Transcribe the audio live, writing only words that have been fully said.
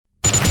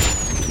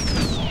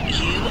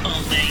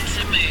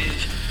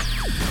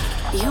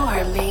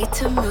Made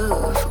to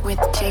Move with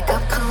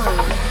Jacob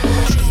Cologne.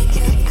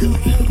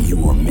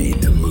 You are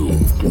made to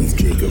move with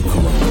Jacob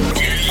Cologne.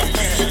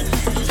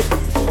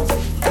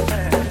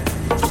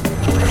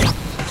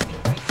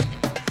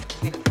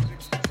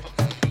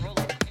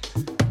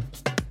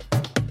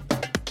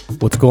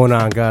 What's going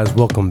on, guys?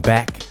 Welcome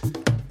back.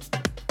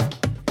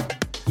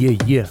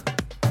 Yeah.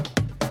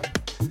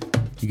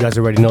 You guys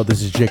already know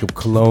this is Jacob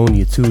Cologne.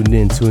 You're tuned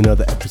in to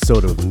another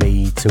episode of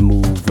Made to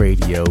Move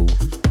Radio.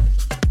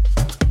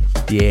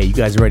 Yeah, you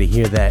guys already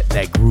hear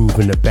that groove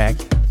in the back.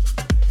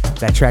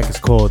 That track is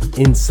called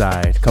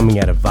Inside, coming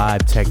out of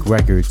Vibe Tech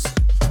Records.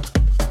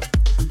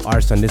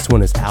 Artist on this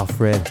one is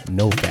Alfred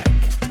Novak.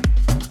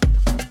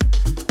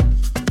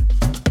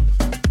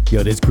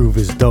 Yo, this groove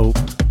is dope.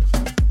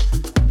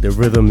 The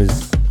rhythm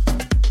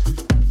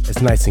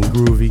it's nice and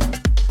groovy.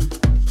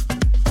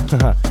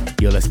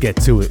 Yo, let's get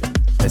to it.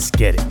 Let's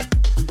get it.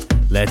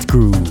 Let's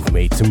groove,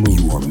 made to move.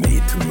 You are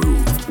made to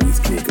move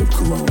with Jacob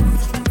Cologne.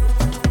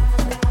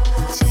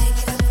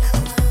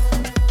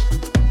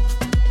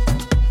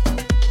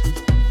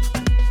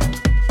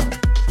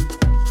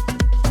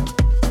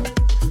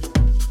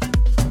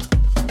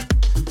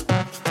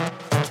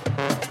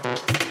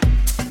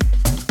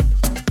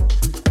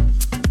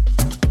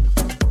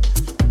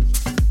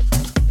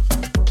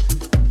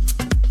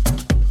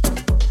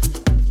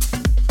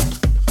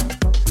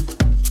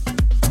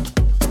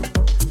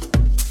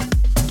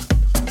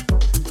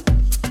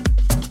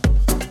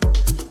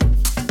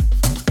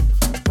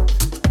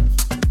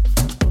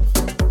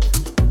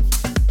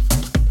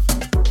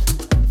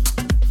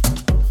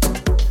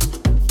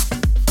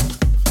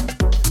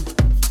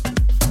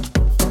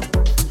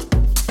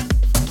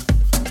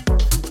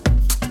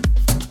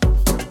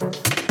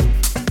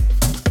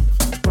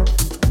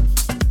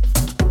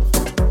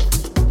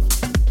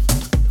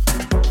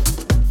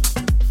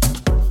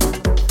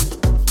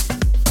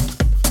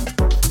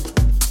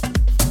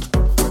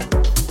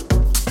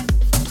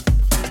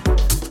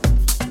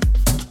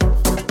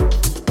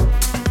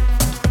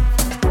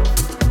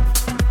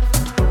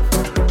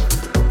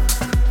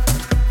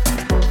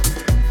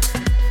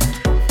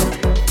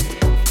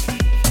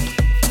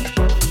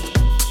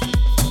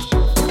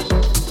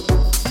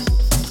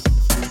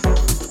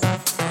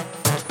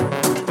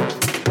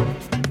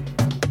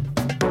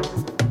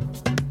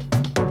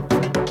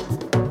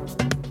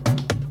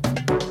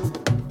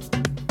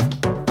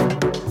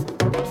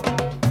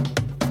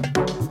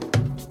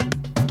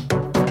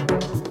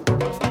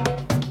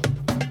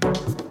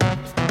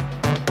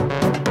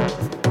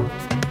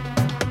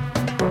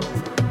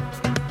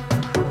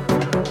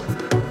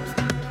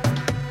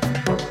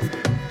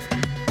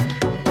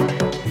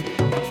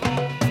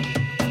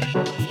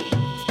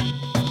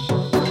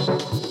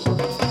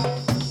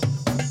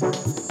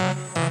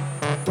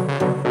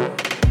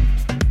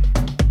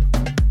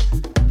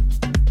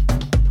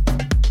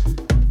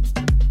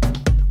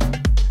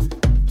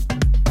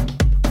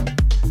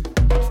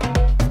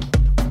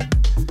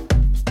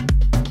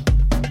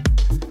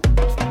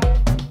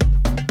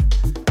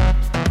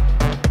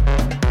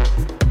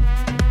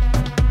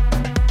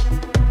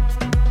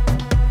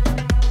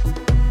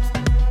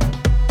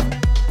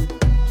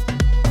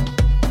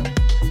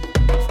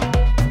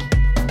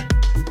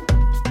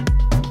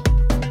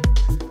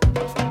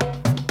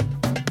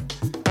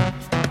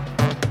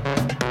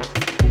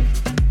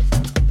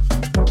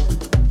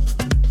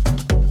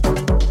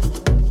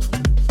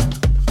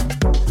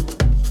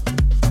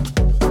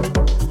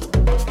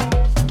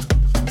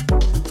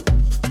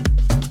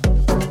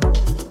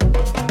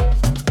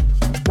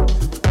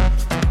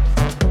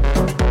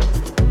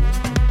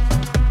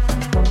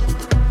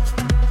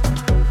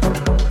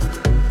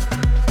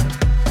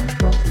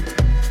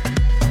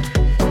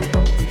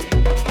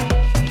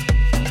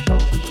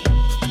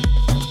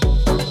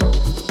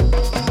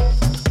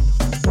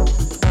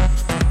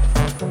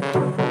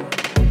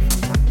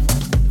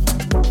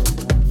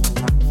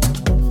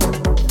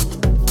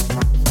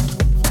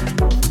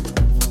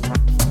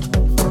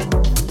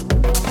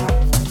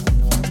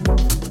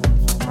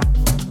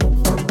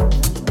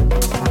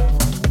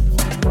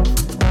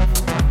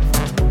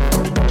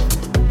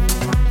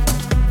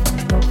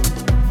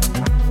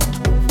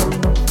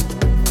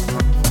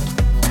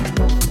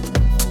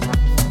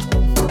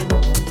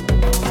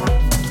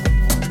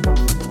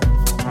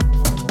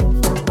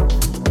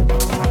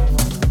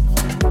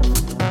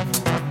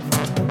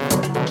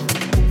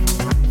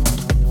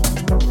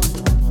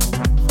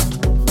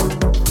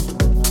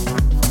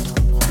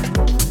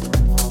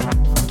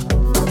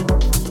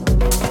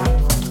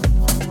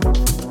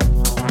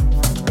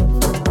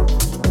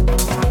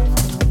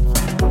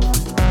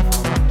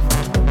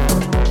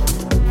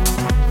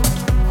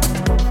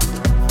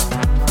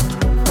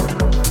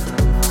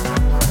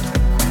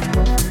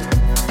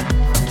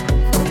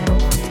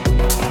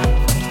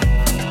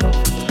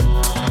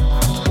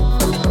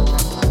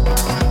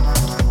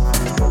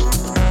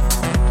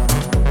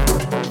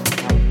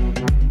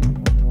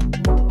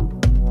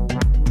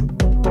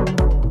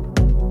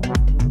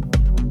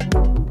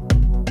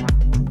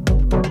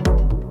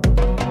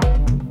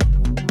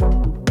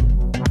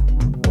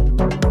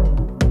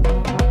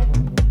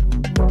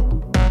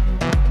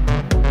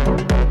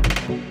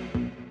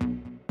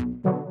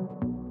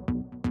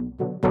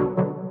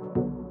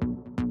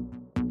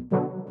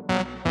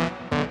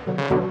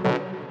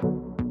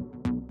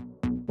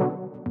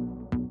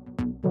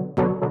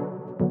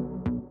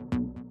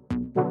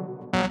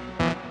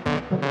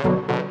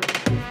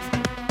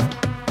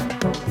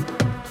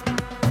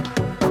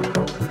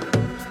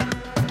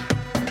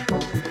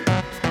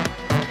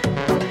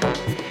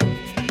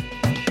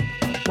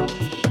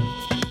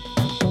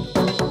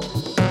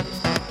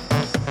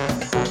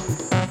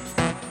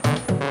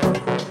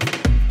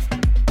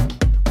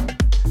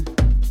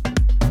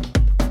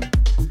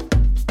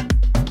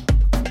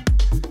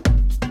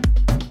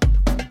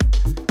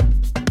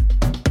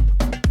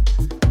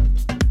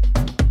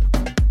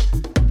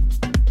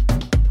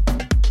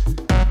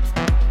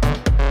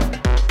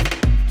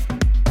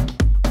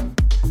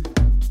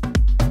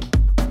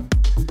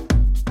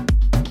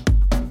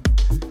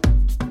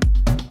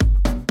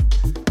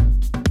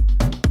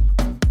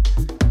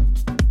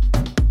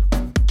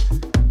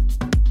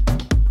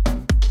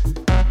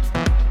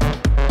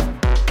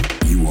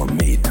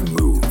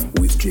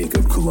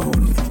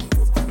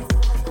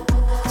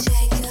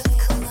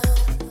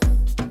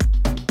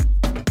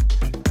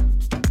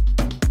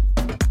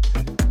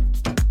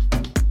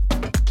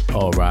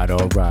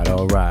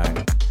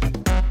 Alright.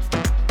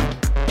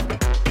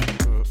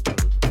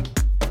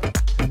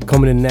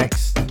 Coming in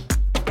next,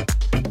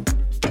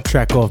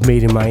 track off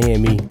Made in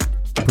Miami,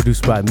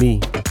 produced by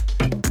me.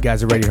 You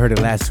guys already heard it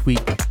last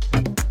week.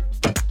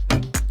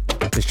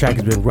 This track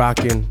has been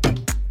rocking.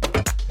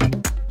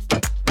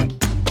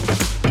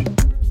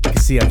 You can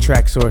see on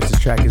Traxsource,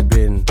 this track has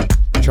been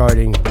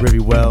charting really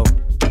well.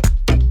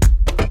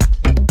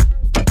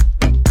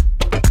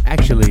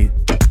 Actually,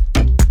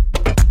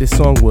 this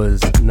song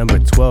was number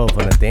 12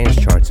 on the dance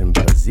charts in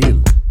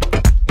Brazil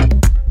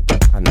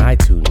on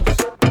iTunes.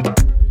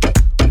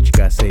 What you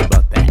guys say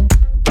about that?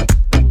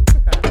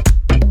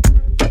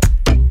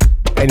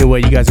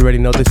 Anyway, you guys already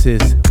know this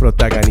is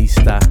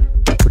Protagonista,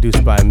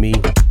 produced by me.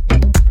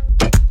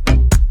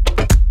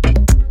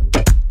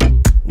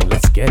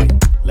 Let's get it.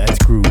 Let's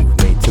groove,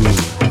 made to me.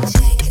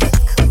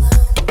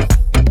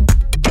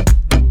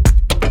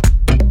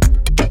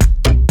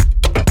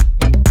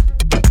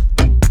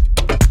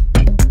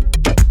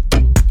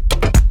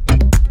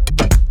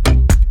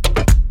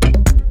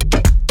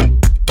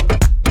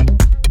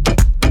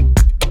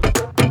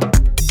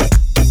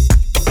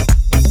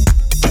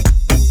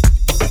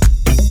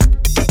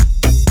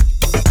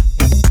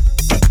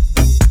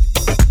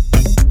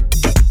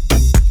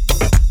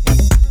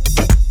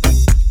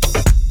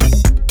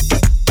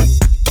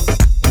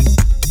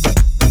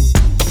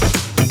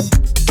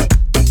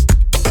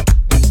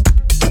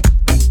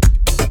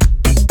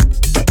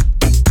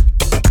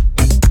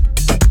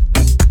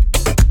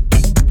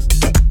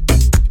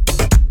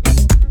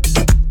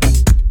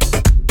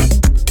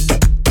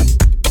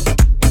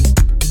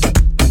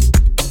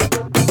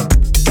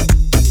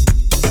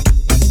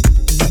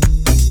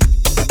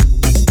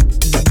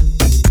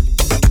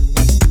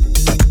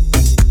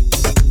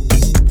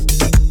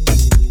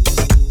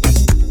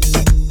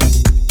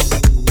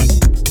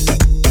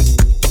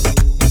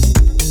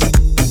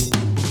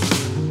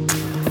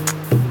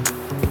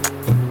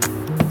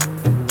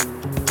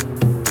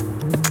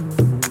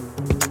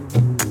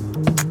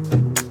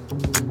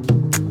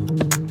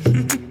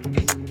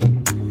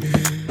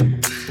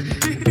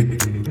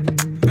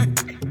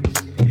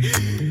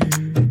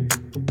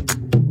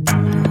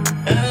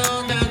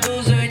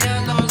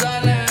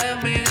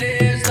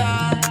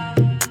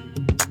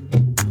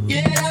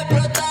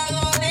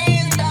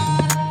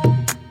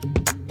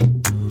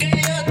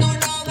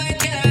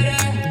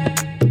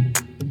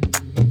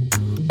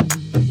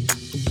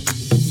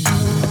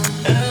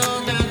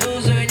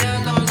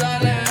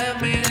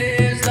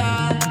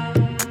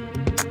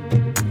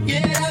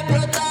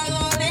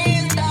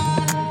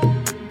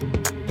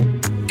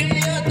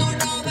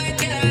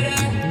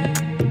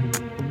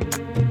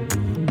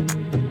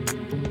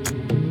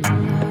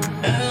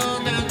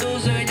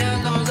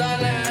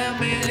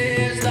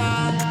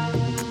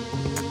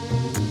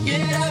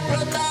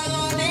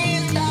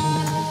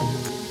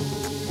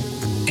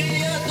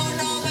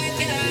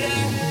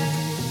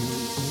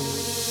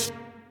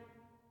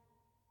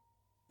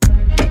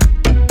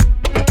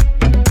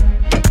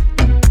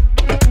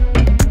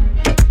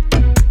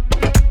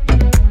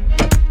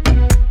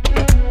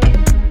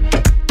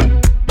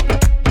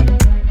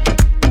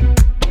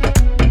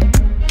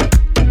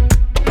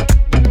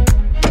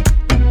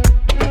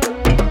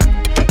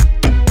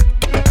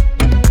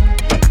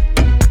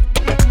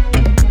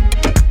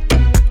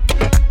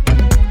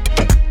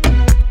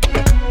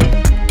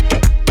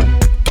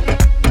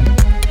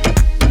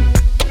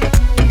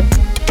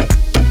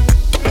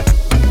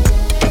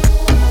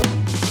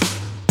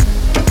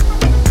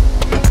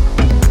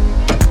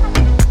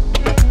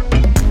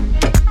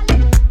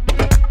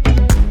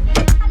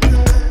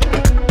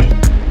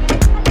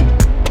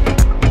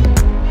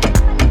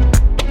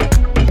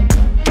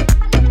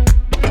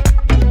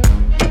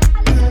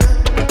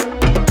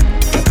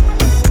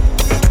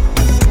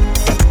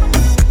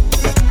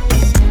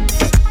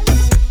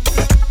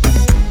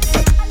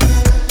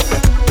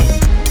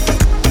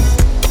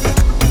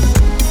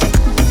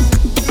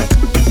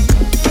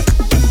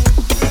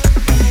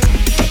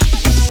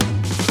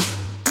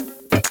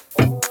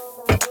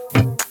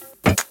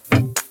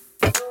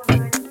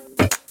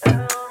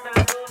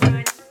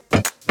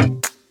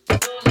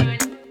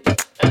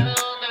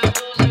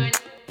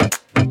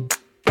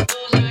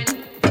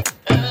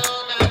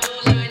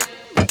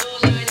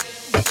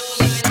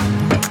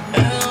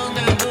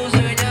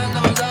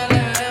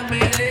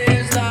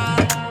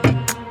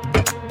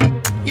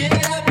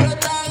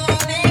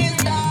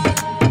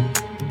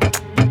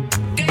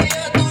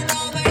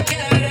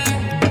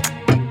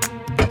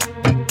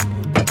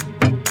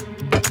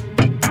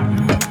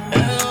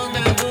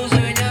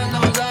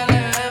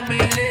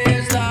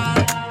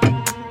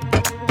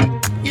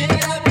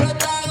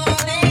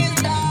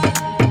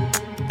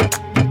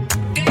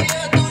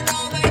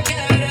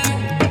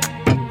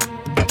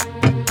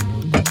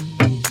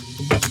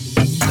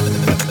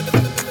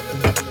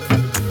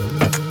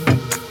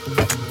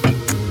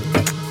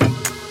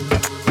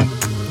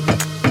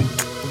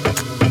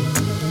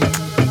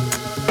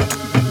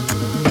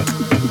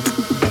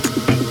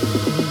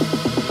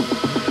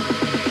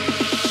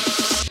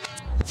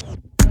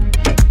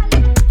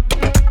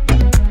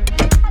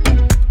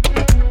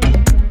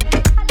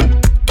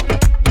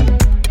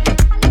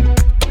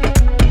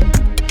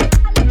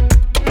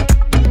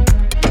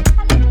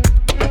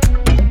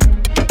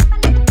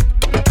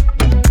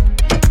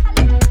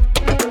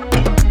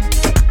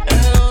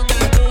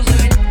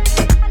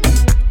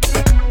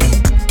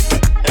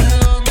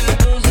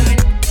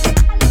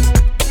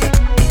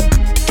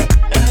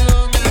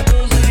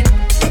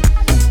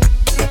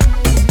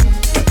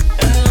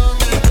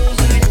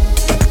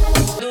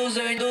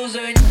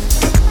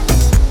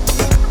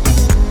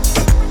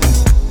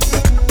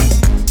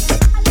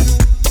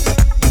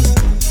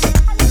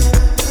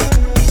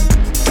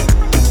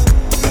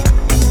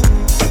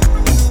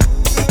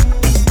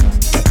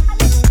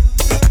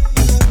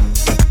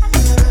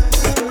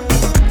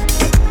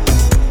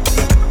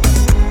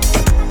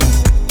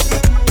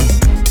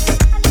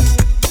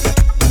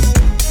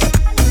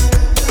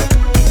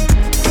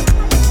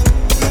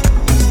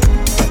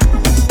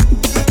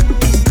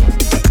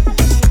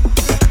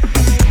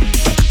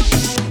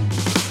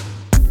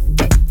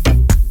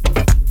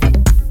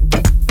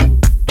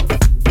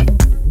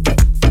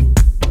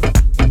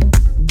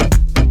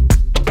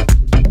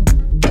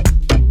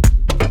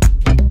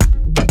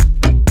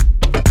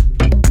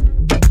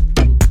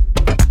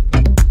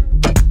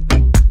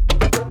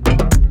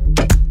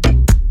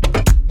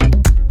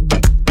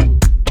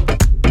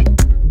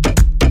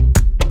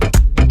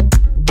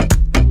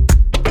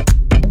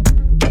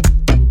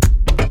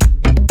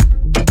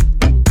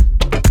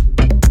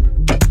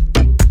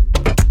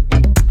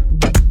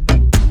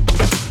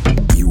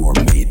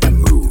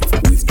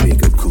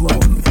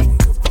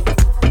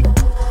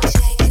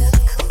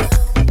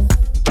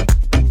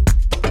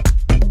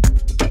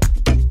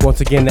 Once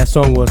again, that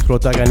song was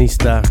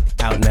Protagonista,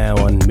 out now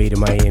on Made in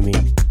Miami.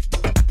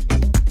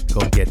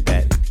 Go get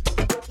that.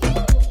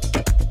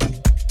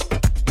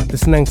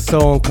 This next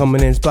song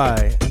coming in is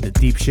by the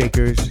Deep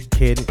Shakers,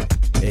 Kid,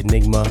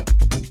 Enigma.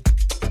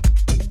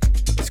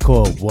 It's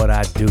called What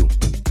I Do.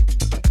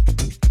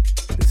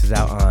 This is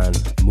out on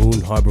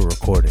Moon Harbor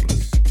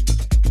Recordings.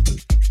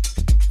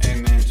 Hey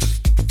man,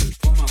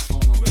 just put my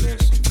phone over there.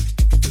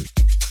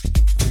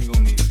 I ain't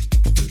gonna need it.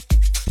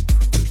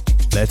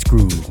 Let's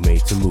groove,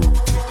 made to move.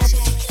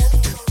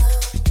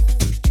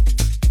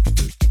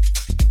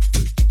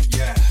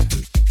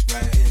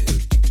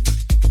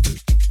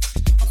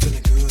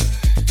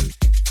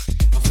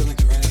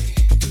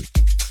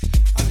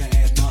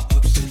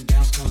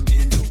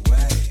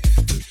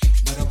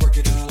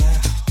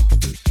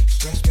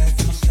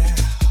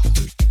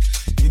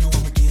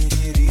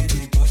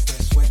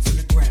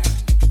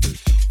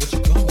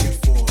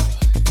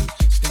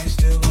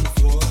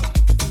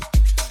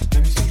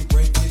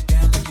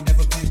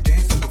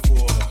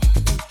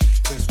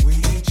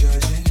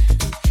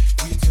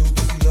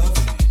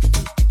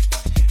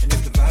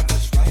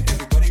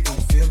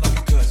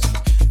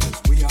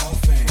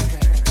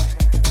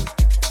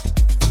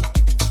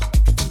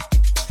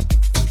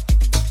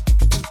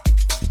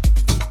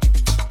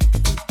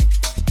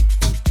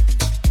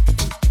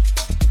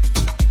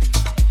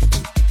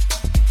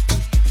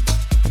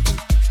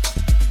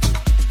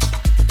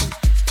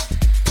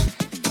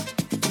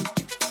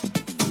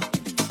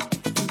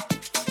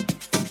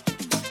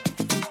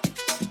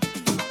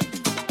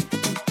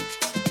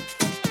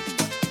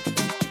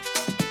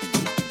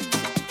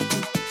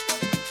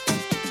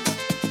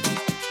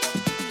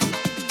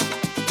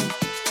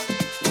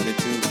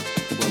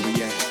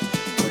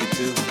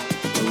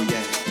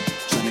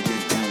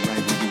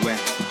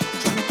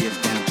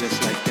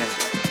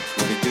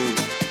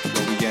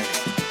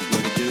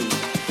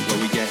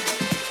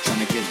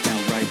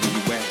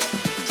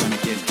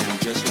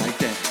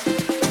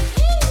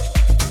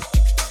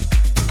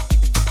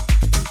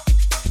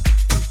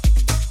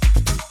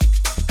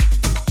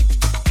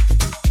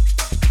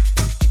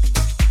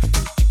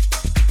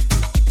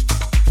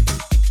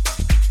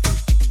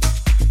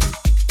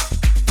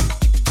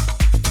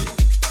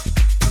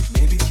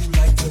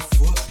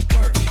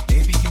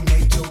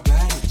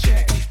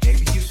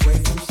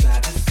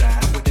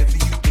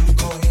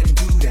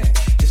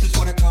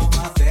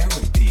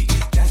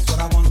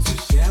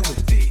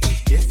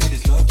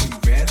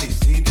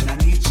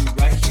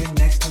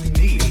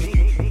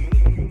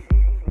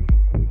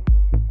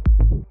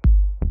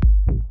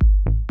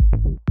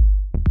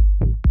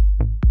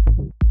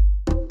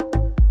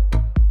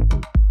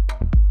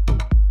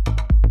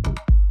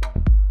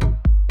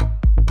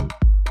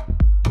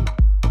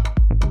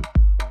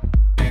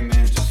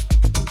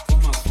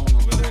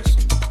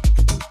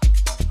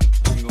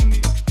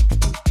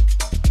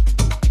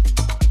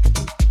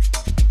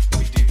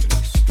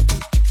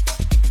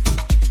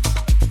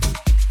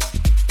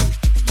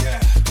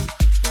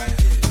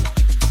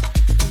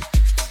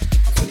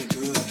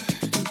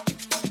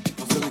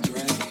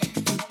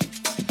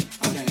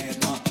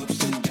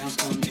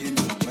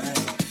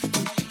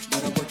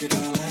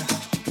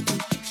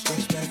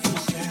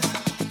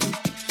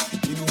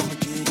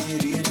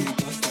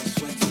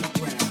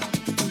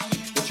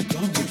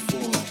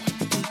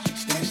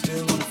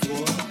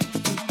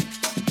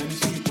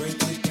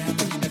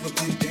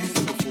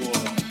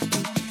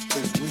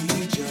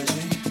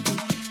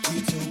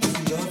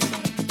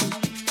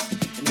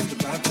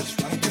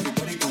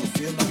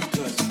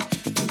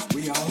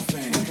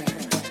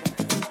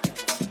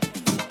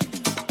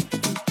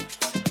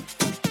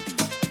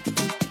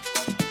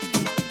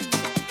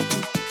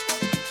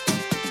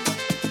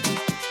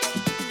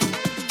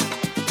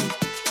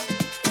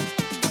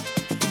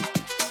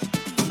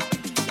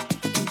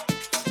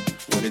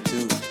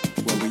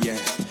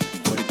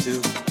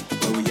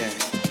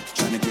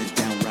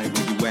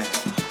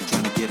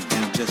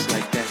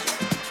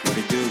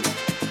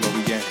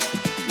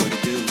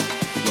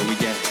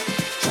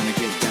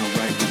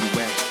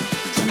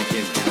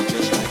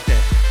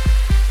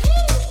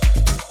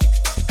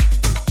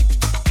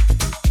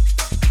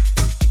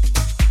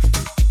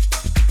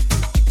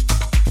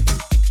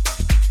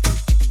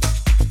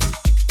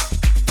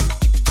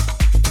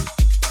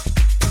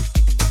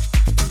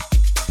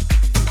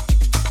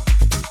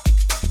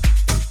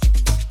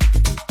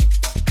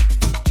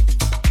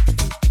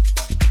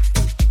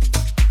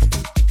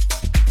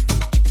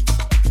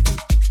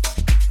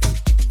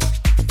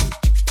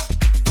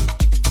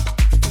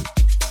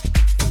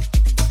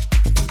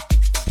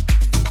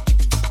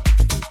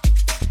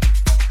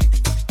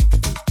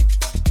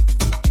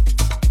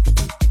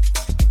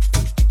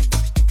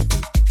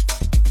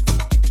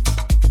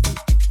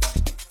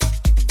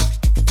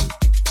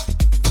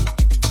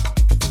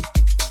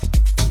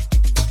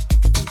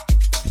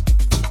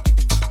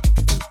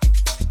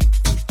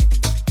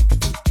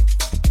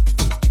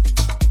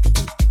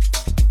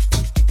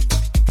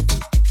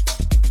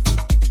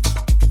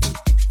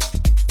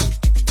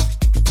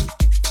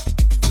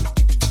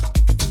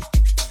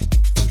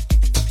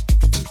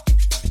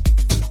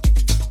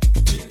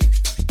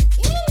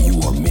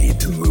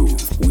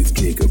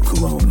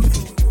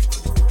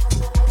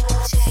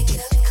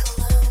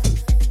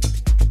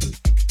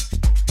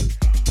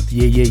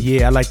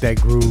 Yeah, I like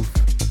that groove.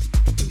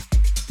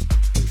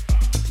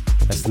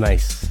 That's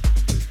nice.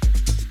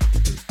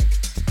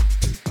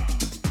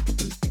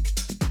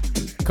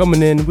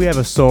 Coming in, we have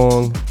a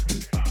song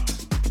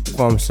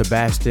from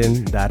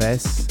Sebastian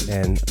Dares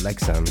and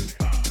Lexan.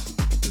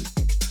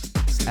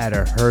 It's at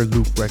Her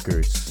Loop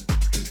Records.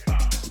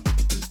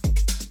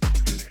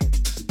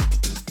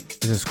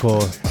 This is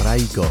called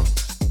Raigo.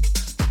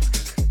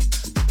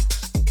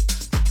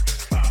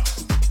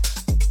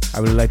 I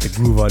really like the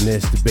groove on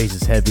this. The bass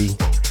is heavy.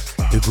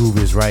 The groove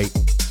is right.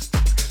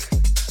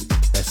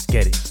 Let's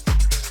get it.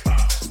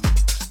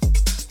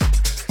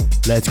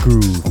 Let's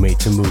groove, made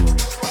to move.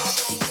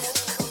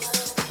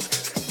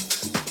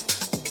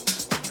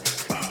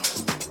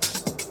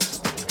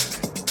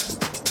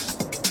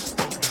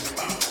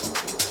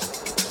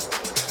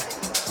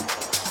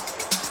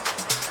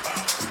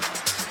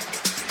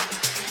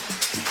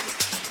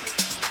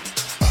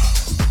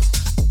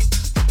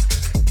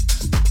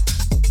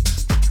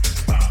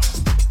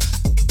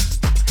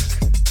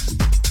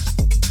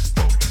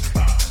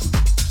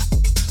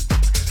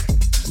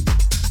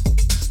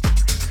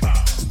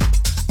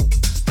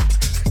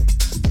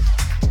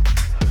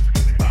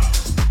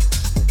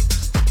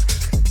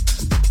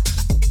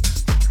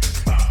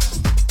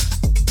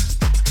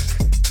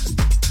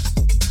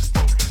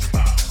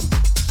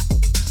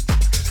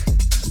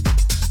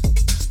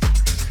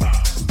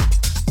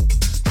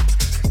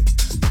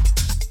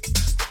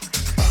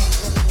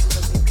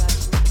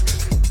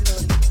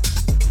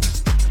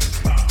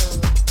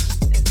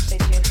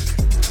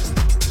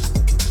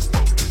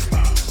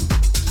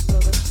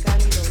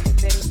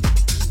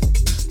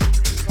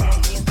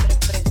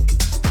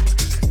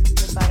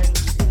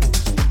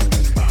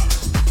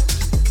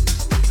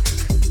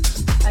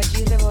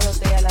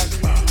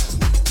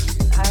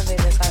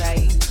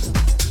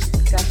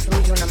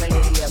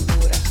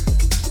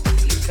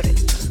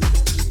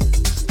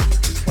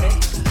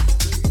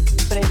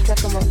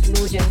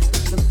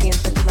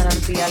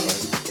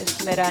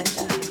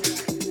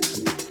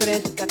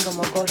 Fresca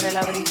como corre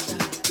la brisa,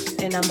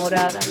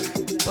 enamorada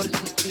por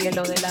su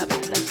cielo de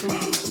lápiz azul.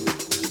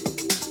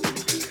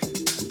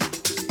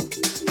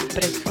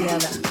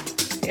 Preciada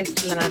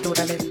es la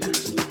naturaleza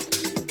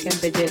que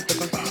embellece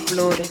con sus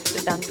flores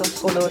de tantos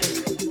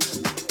colores,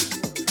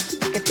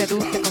 que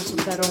seduce con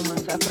sus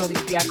aromas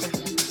afrodisíacos,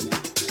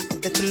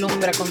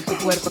 deslumbra con su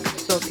cuerpo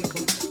exótico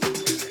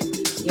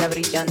y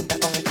abrillanta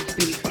con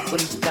espíritu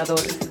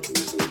purificador.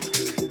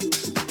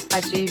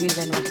 Allí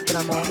vive nuestro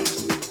amor,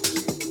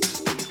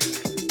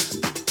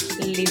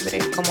 libre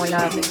como el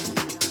ave,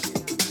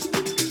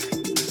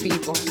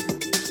 vivo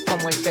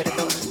como el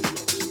perdón.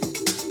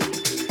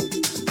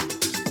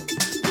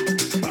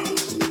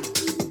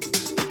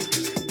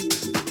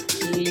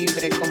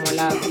 Libre como el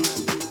ave,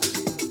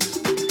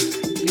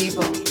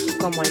 vivo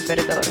como el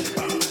perdón.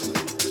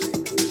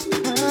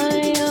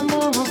 Ay,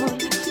 amor,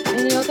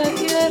 yo te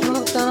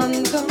quiero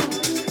tanto.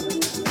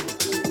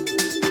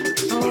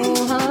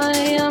 Oh,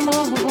 ay,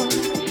 amor,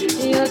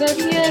 yo te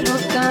quiero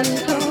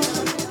tanto.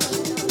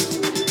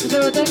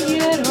 Yo te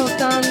quiero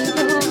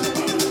tanto.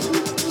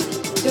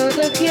 Yo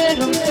te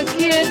quiero, te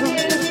quiero,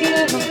 te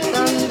quiero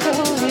tanto.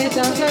 Y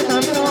tanto,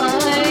 tanto,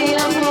 ay,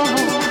 amor,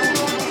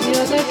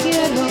 yo te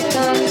quiero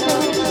tanto.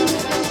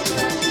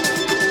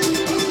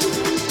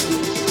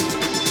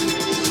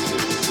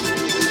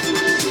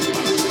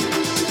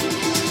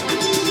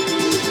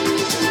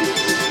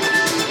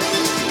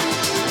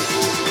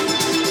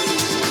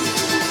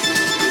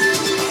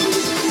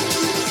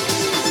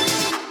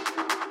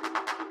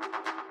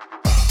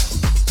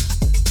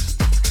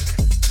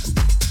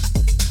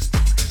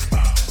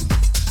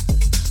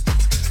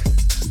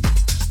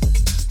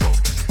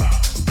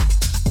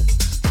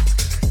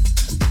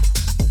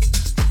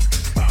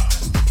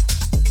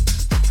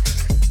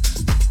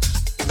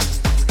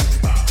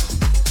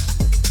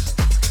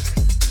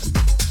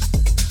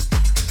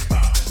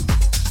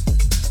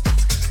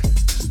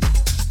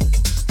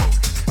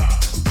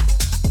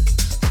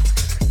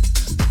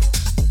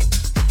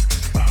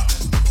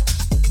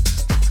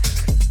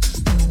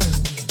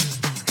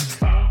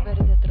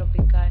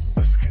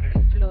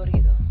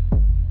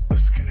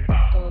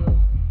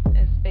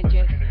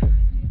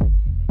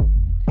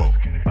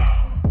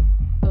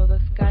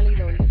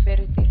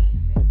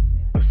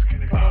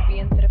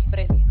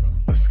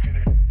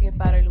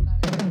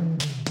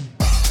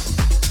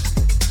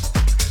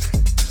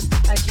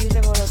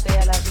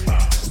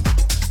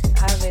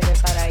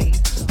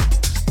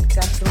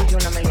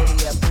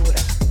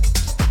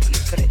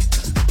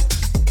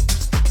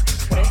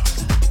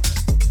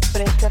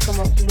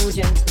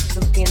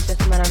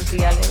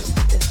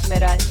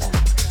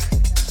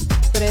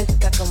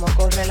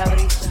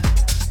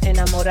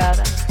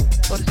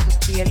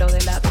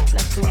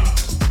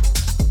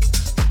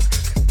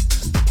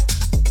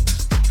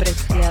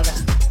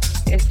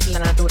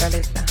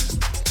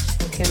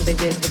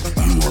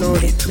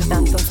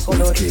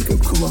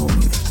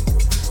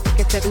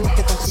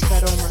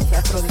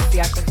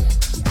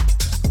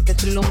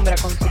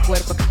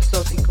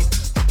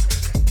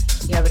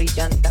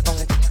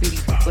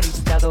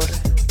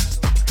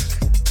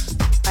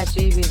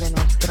 allí vive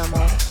nuestro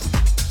amor,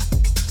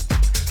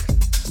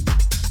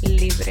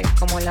 libre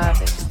como el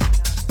ave,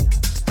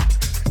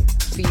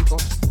 vivo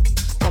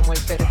como el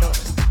perdón.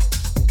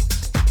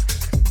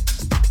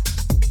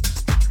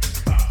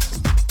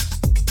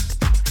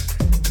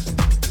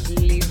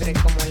 Libre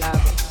como el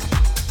ave,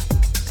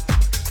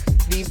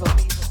 vivo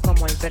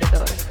como el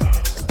perdón.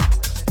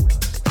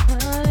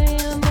 Ay,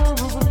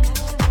 amor.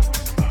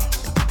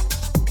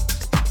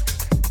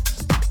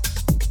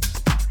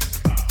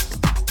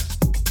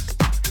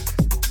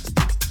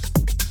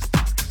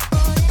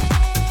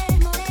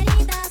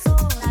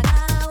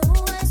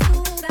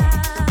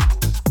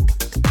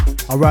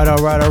 All right, all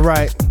right, all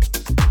right.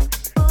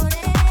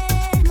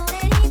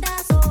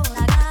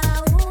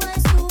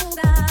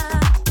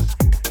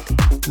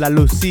 La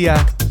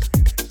Lucia.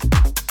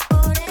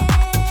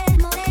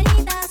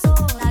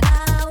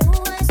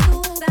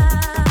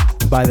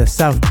 By the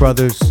South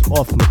Brothers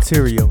off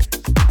Material.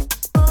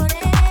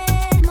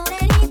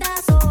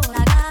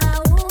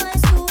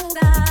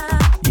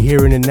 You're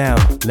hearing it now.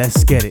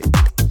 Let's get it.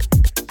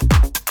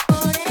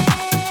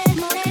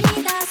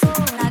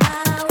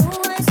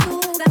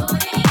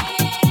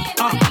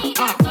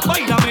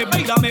 Báilame,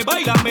 báilame,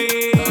 báilame.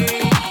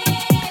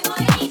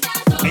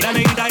 Mira,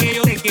 negrita, que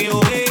yo te quiero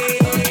ver.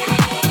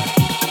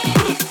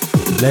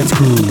 Let's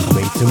groove,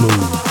 make the move.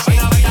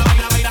 Baila, baila,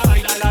 baila, baila,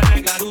 baila, la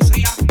negra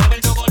Lucía. Mueve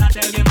el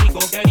chocolate bien rico,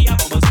 quería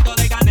bomboncito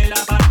de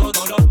canela para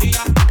todos los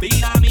días.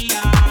 Vida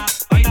mía.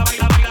 Baila,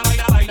 baila, baila,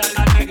 baila, baila,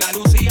 la negra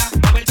Lucía.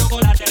 Mueve el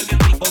chocolate bien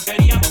rico,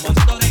 quería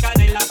bomboncito de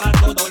canela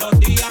para todos los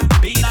días.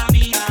 Vida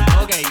mía.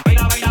 Okay.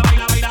 Baila, baila,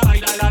 baila, baila,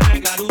 baila, la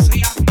negra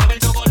Lucía. Mueve el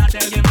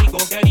chocolate bien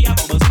rico, quería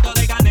bomboncito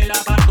de canela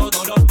para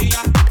todos los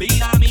días.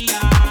 Vida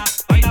mía.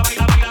 Baila,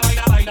 baila, baila,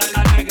 baila, baila,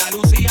 la negra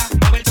Lucía.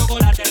 Mueve el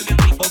chocolate bien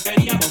rico,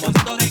 quería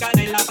bomboncito de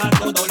canela para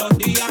todos los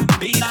días.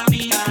 Vida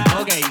mía.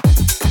 Okay.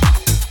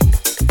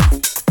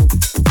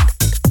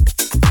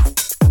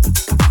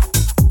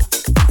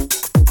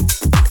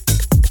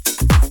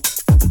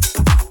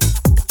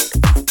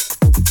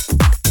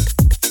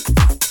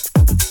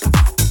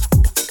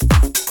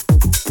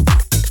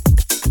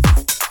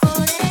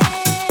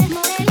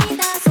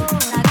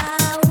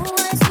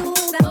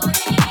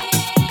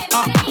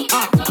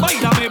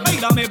 Báilame,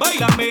 báilame,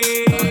 báilame.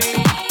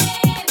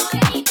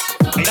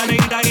 Mira,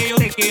 negrita, que yo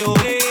te quiero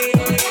ver.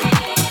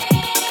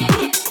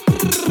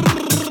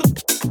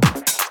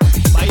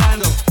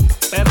 Bailando,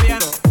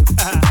 perreando.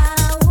 Ajá.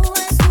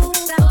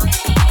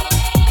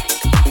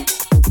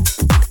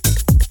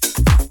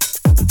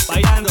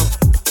 Bailando,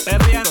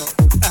 perreando.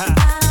 Ajá.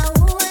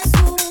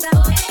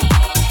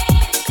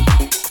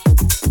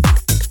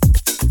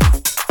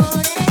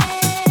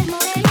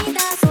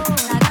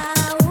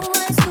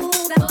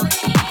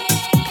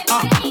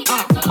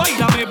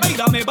 Báilame,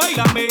 báilame,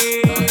 báilame.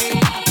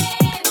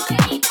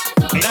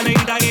 Mira,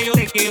 negrita, que yo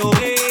te quiero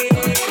ver.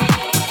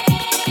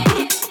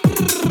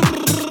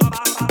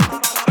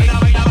 Baila,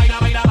 baila, baila,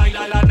 baila,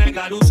 baila, la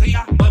negra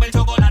Lucía. Mueve el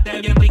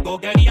chocolate bien rico,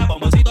 quería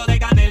bomboncito de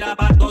canela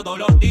para todos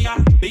los días.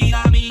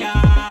 Vida mía.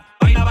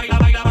 Baila, baila,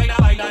 baila, baila,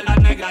 baila, la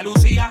negra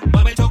Lucía.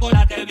 Mueve el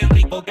chocolate bien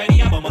rico,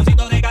 quería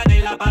bomboncito de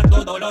canela para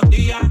todos los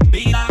días.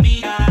 Vida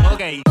mía.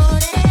 Okay.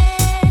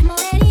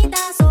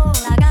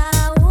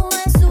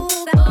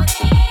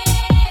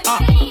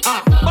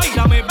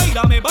 Báilame,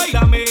 báilame,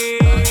 báilame.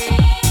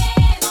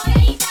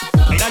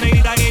 Mira,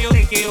 negrita, que yo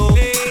te quiero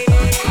ver.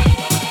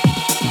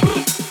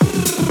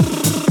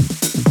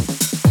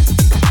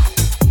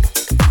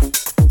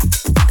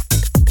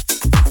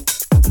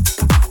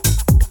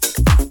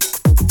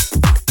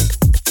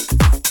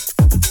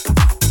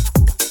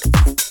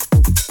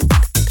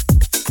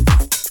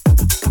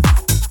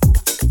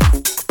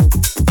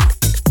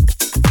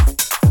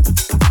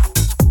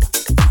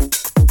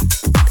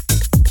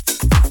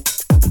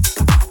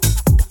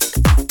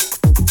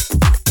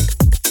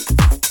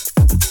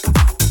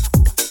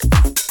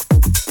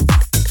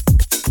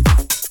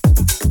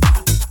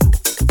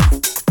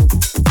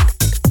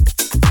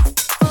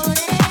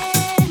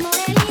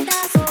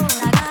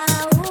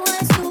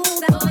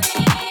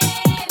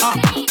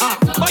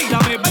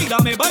 Báilame,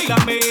 báilame,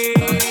 báilame.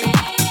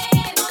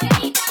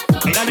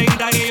 Mira,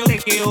 negrita, que yo te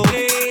quiero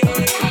ver.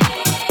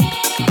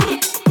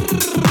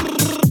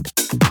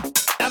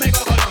 Dame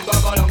cocolón,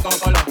 cocolón,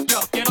 cocolón. Yo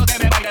quiero que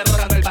me baile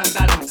rodando el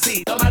pantalón.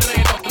 Sí, toma el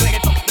reggaetón,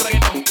 reggaetón,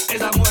 reggaetón.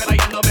 Esa mujer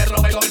bailando me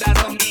roba el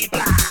corazón y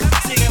 ¡plá!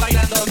 Sigue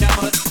bailando, mi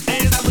amor.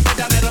 Esa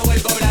muchacha me robó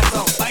el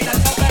corazón.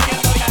 Bailando,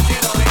 perdiendo y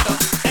haciendo reto.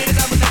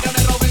 Esa muchacha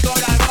me robó el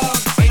corazón.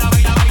 Baila,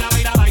 baila, baila,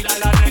 baila, baila,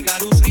 la negra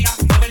Lucía.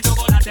 Mueve el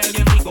chocolate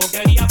bien rico,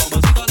 quería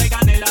bomboncito de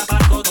canela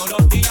para todos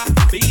los días.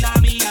 Vida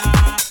mía.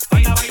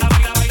 Baila, baila,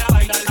 baila, baila,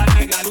 baila, la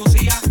negra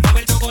Lucía. Mueve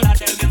el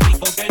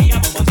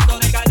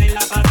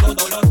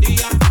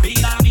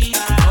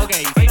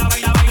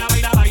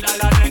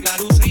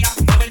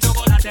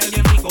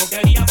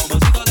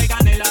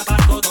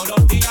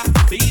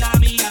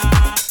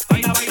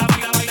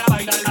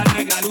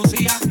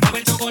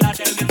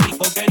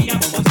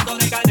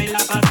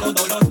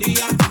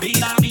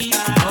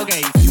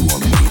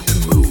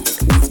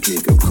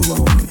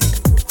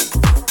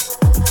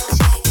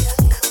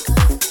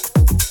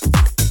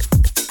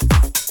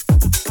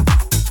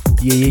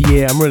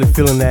Yeah, I'm really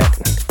feeling that.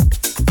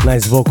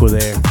 Nice vocal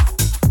there.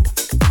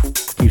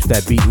 Keeps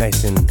that beat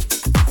nice and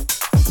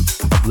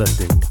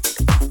uplifting.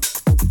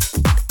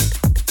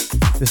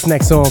 This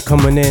next song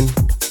coming in,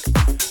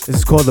 this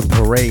is called The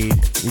Parade.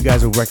 You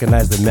guys will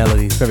recognize the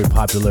melody, it's very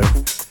popular.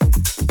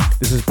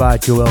 This is by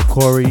Joel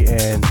Corey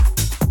and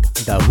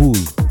Dahul.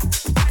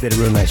 Did a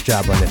real nice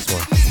job on this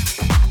one.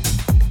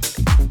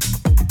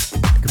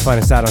 You can find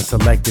us out on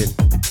Selected.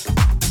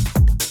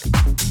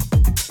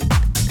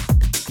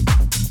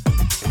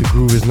 The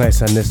groove is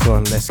nice on this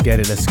one. Let's get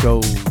it, let's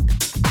go.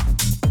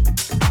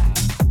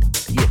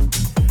 Yeah,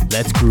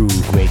 let's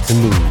groove, make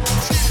some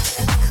moves.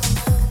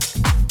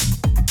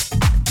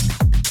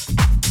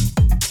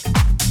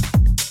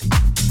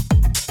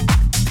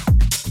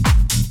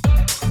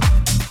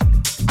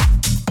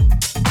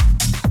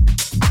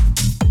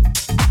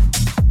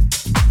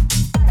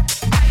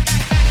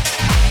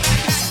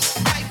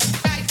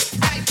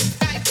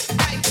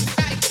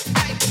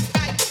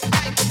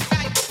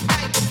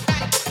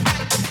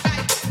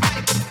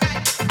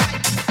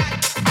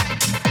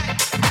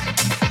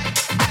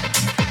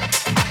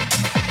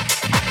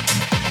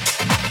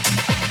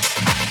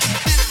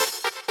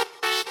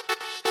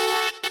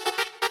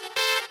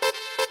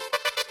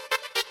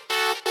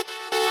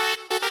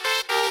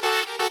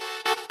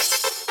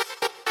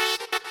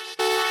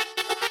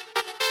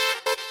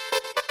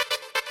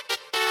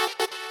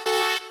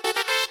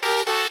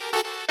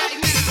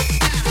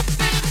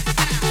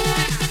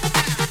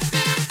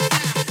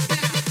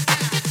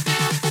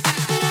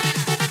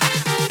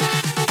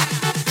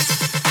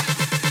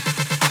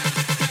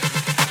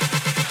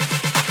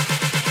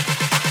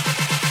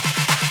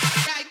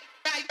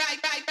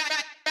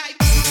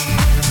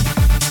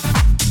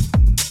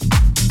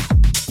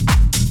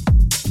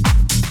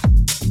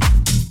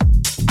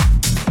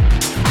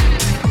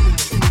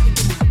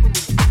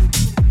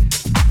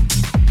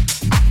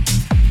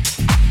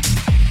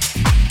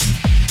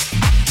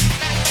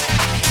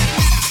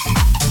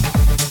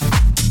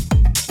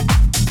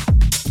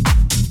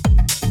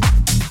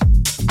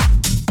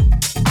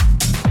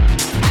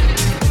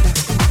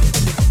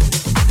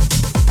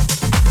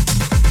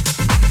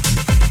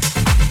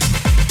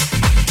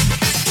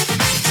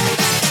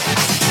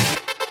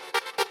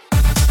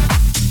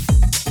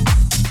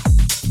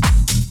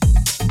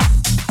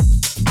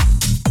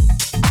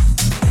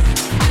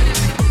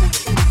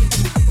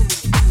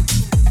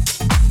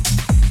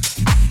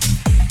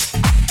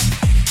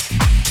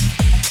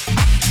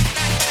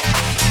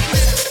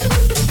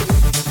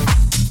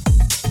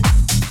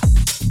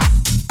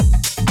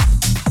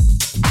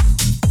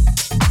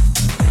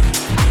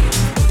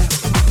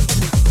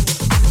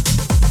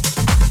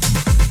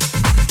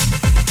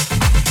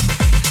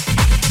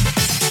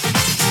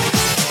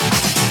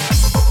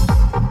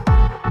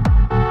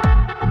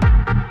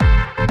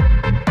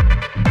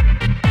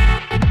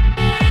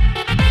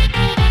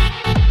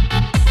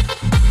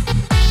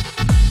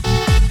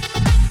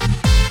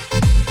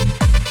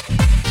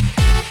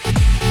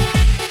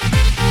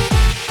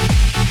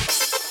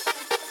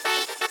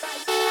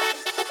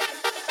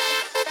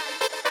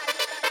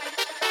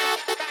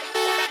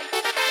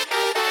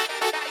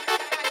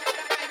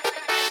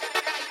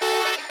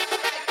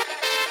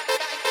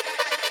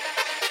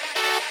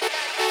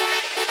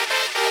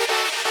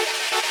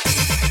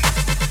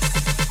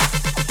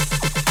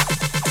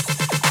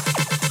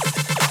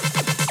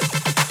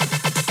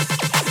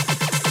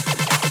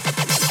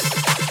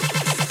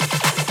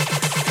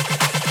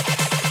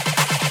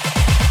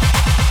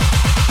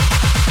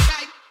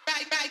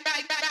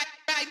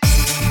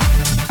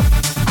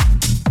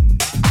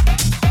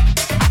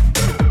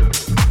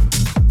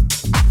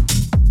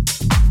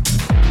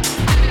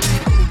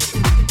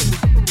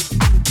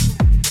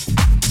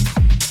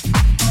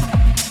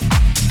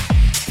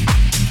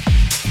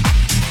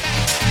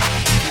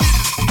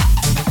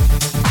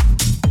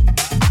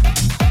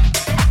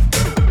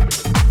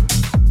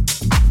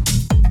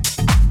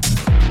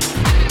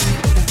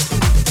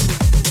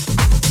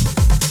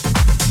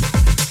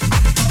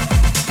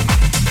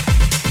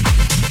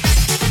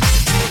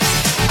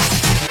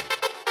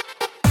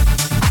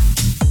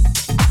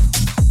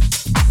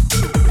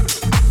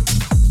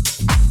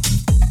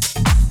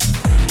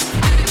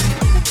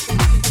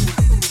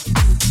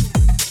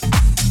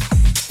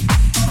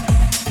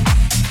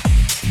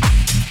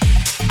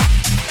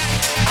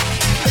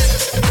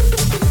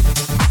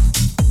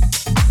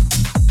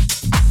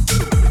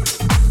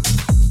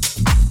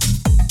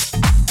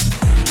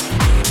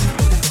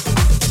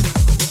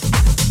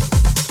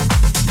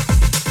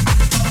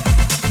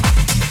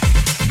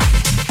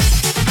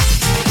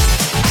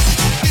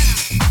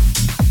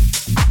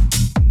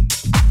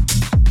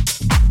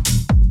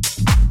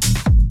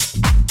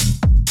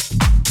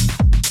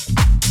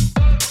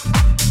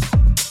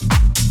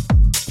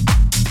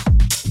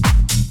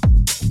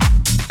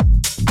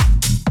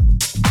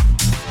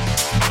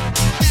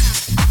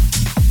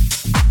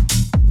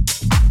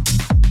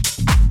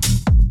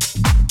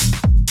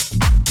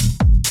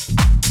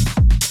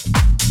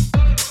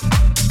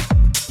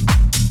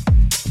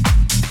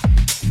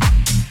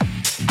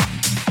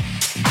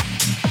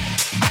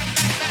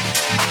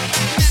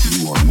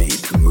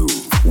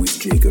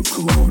 Jacob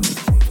Cologne.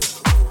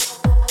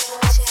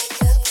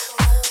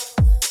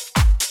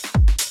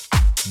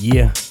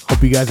 Yeah,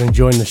 hope you guys are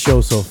enjoying the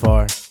show so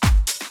far.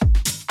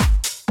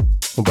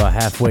 We're about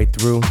halfway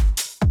through.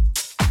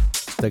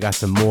 Still got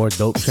some more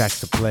dope tracks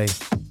to play.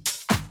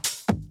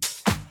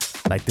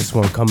 Like this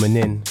one coming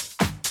in.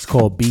 It's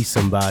called Be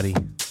Somebody.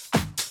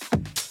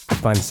 You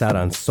find this out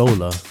on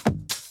Sola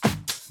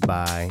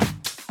by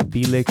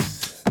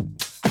Felix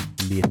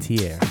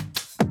Lietier.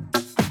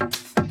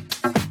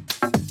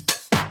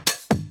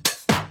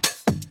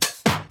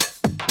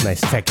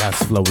 Nice tech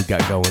house flow we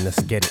got going.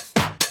 Let's get it.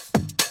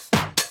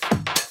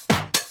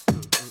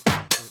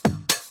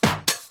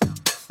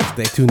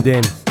 Stay tuned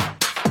in.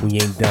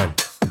 We ain't done.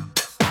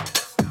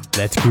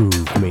 Let's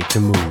groove, make the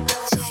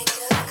move.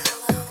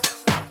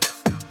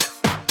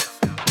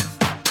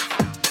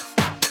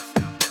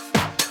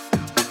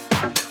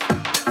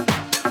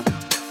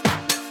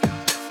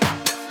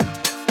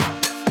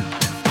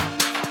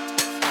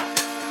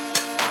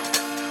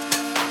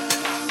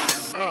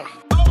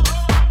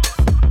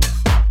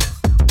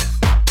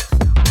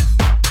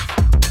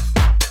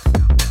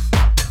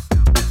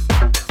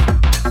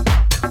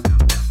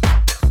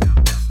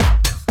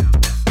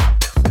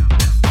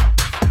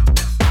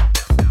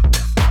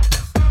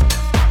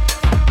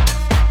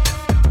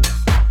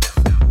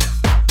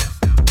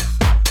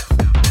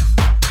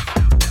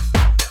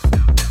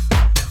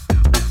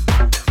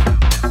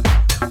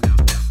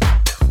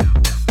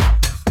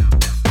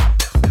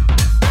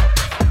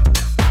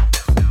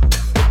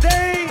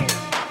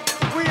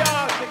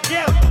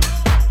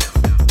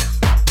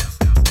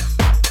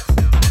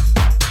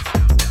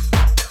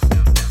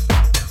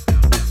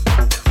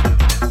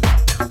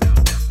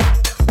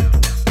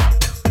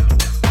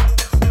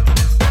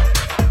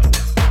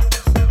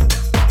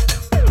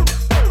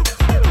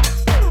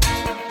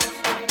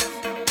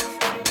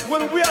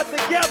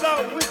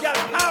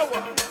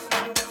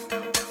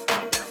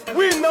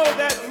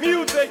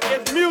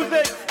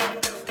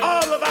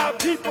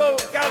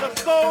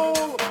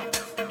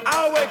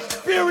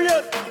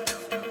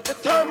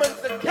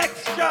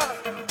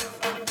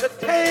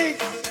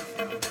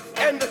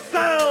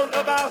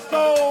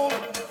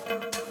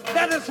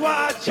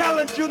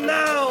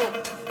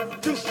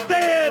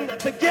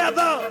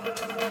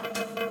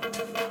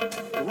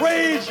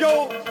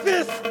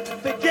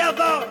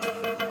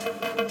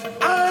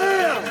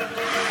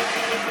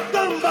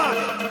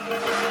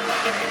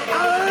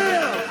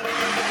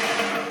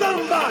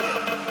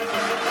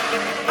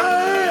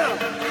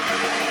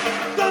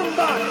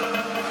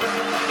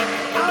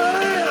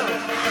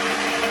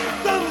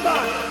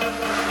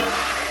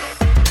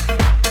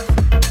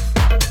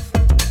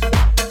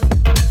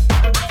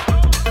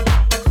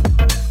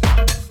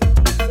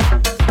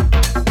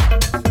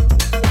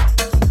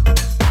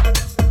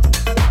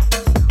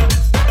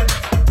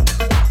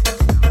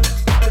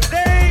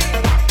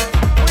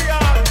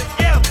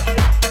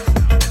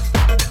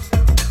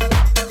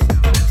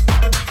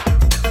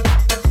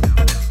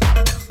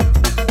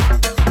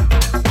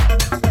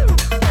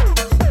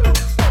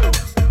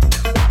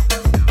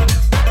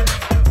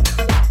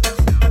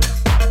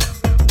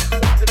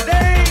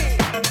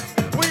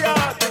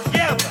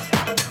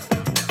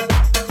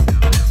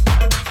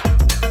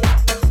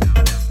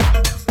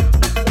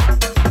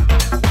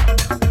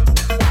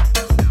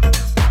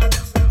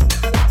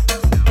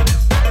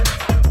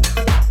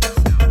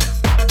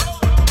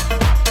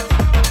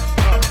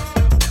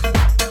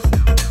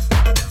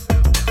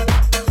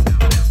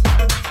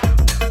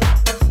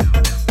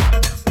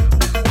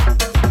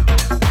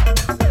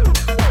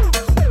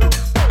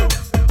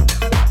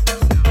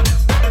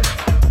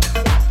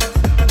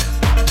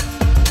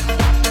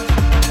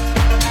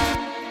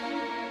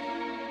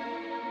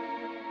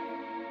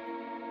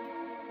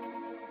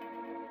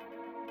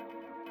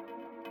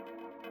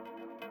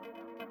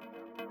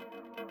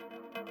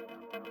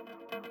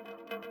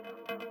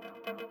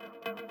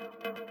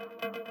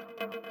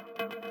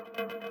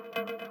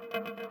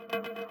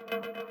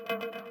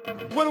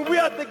 When we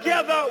are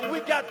together,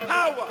 we got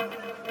power.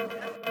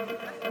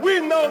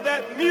 We know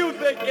that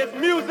music is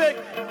music.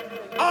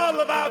 All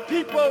of our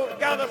people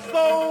got a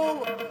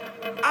soul.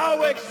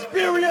 Our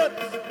experience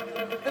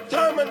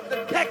determines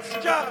the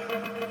texture,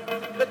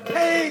 the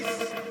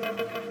taste,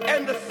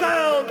 and the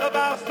sound of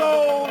our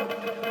soul.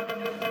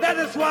 That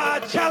is why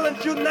I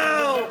challenge you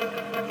now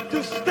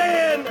to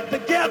stand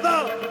together.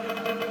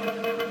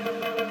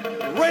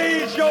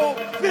 Raise your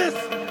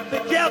fist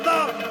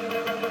together.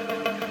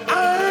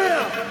 I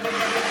am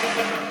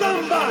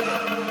somebody.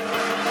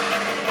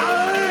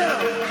 I am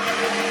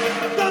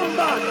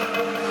somebody.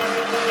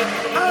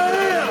 I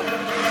am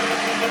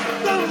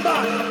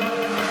somebody.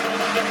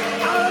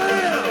 I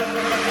am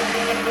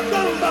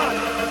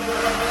somebody.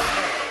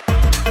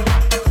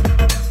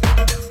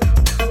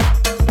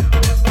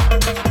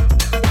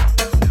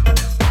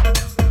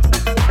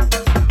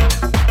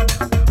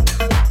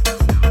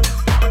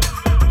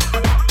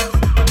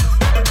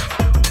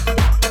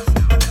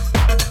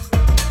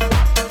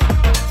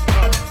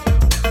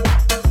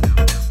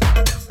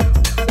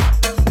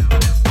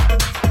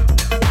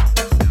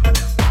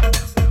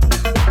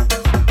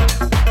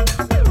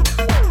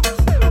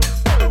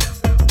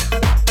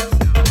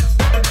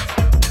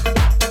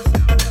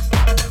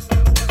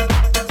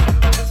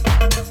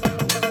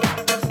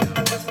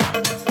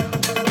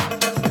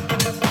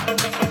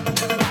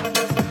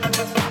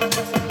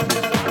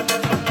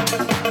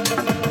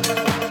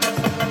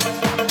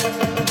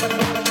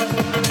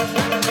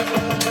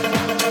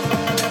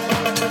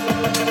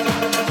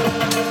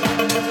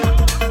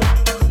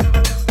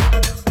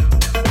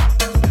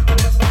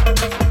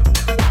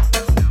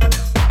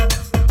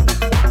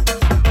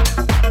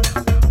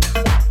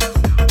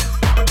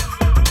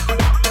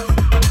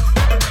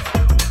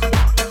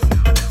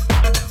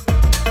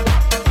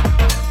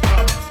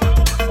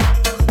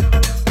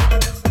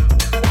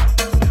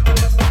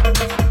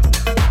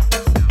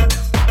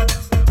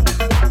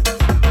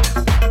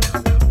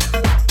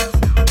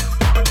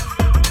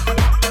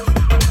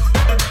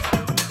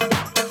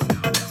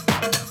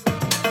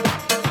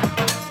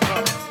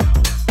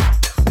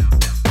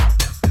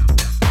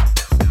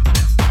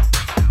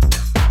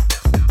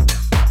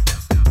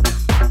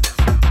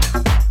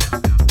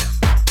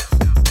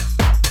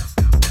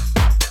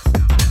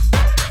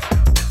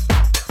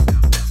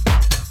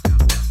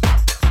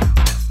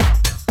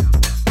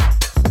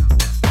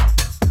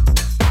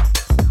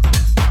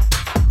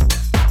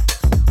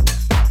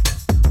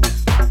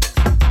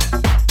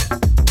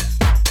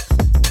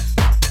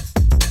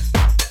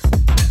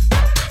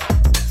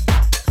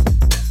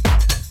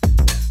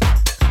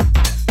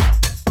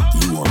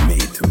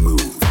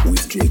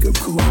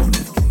 Cologne.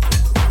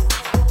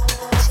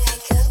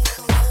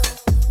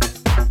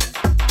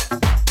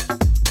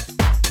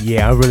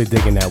 Yeah, I'm really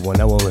digging that one.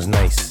 That one was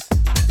nice.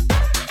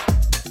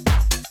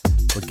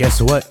 But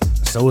guess what?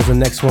 So is the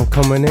next one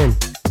coming in.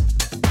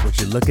 Would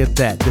you look at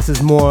that? This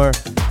is more.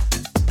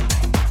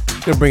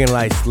 Gonna bring in a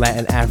nice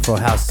Latin Afro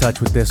house touch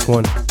with this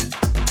one.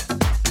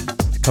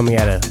 It's coming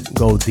out of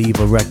Gold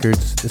Diva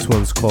Records. This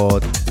one's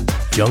called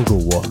Jungle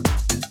Walk.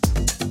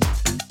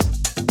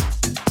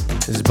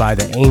 This is by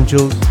The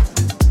Angels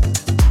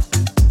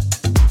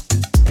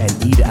and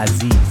Eid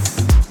Aziz.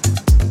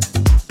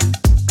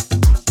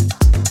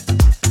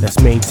 Let's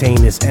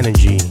maintain this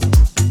energy.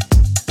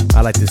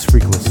 I like this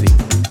frequency.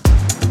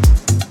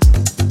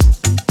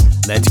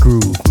 Let's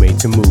groove, made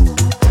to move.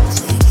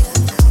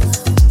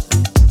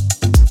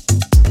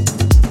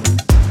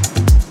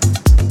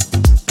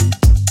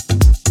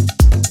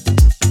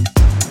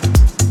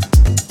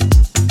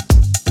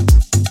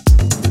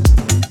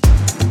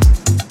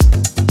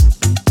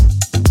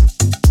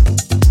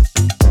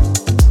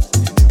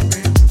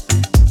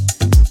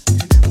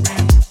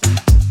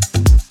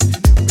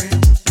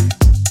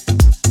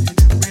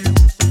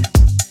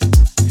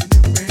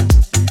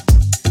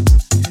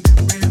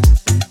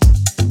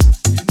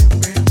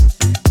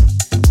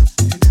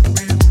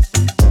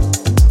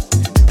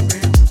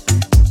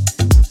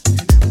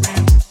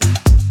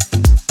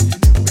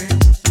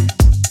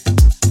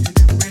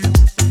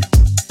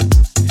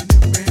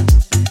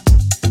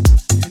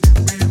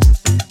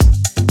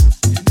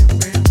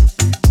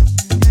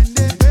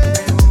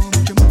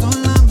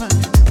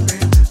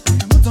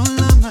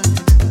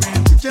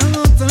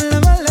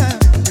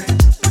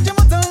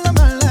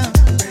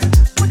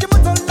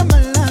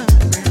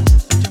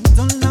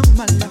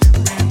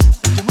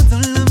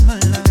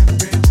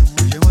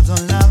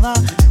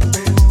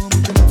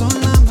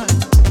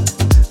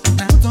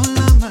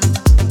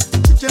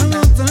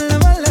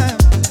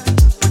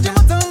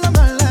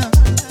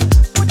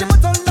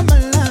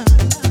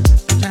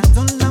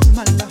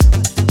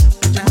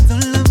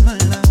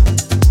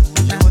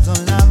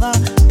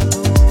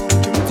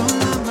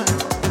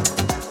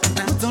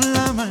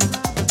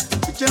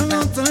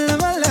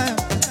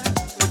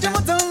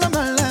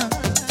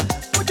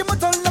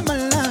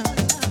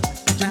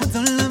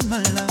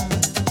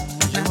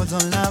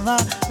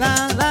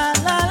 La la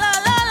la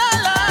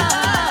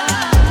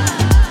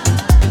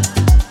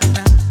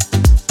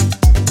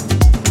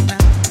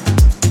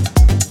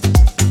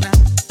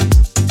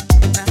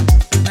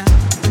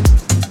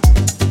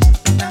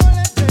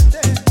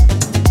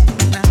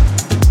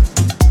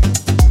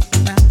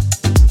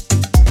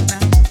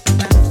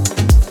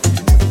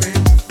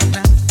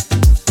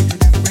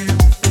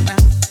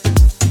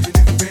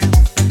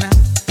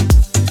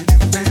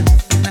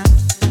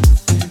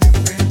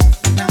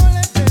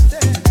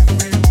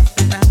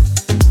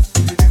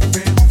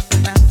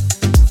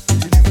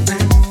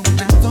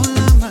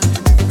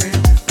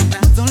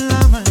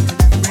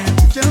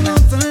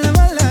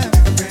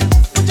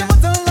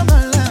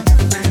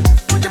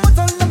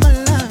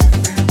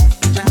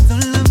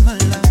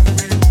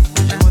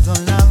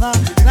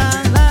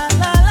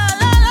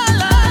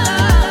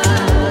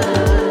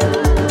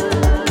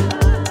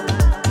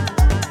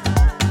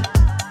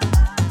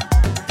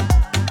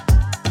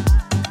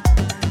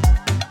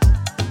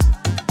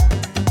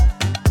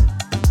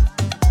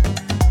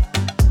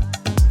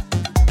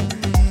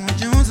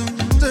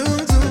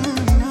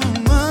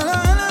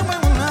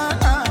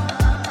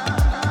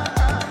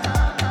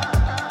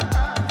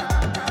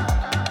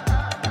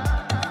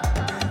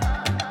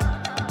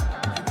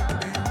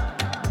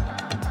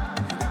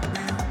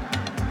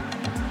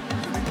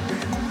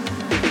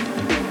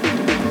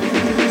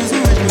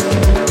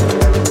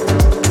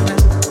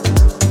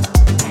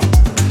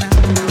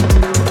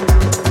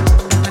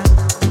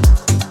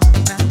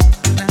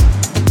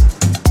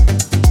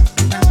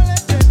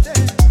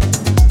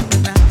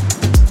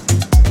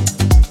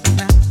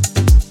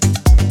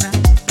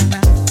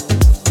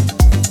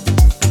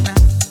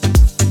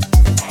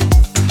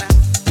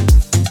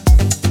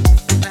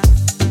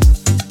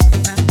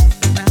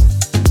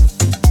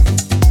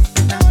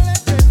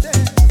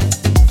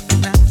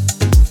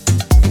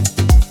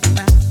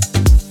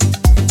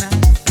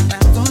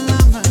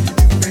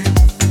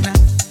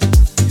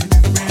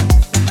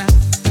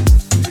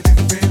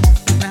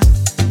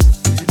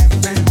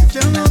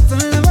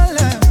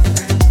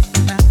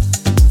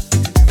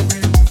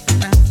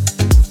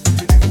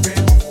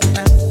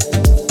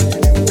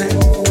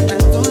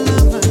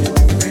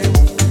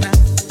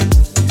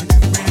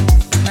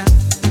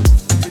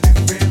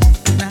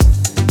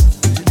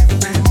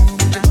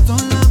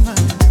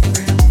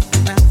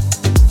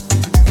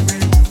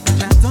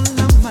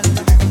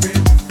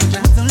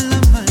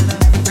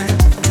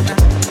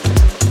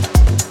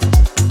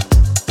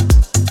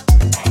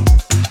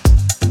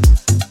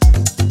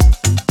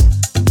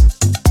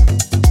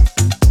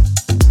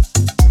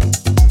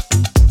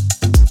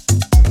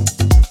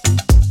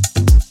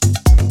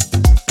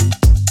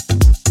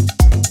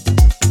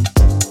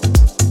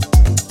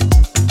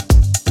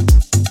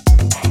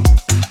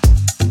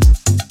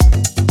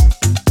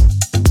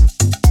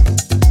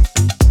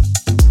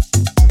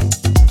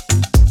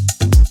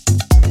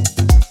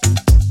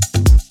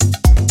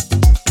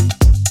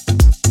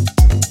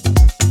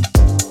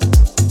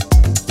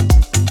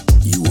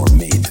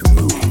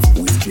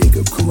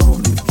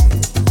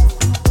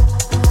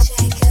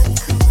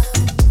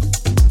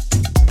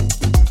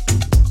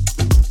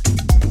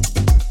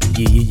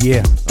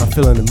Yeah, I'm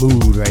feeling the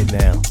mood right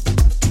now.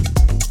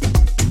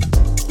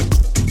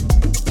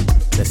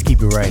 Let's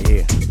keep it right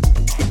here.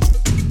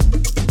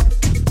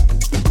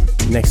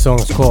 Next song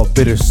is called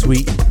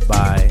Bittersweet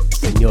by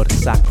Señor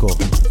Sacco.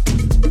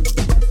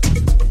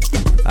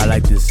 I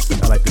like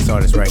this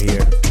artist right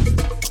here.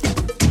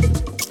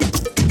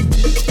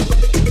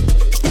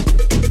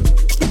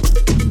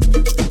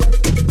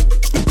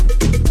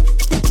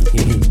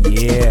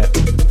 Yeah.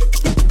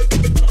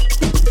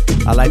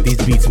 I like these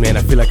beats, man.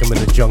 I feel like I'm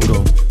in the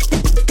jungle.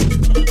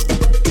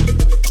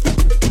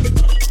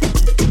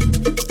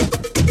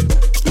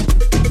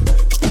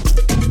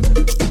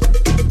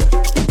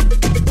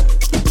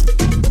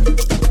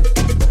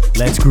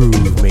 Let's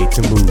groove, made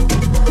to move.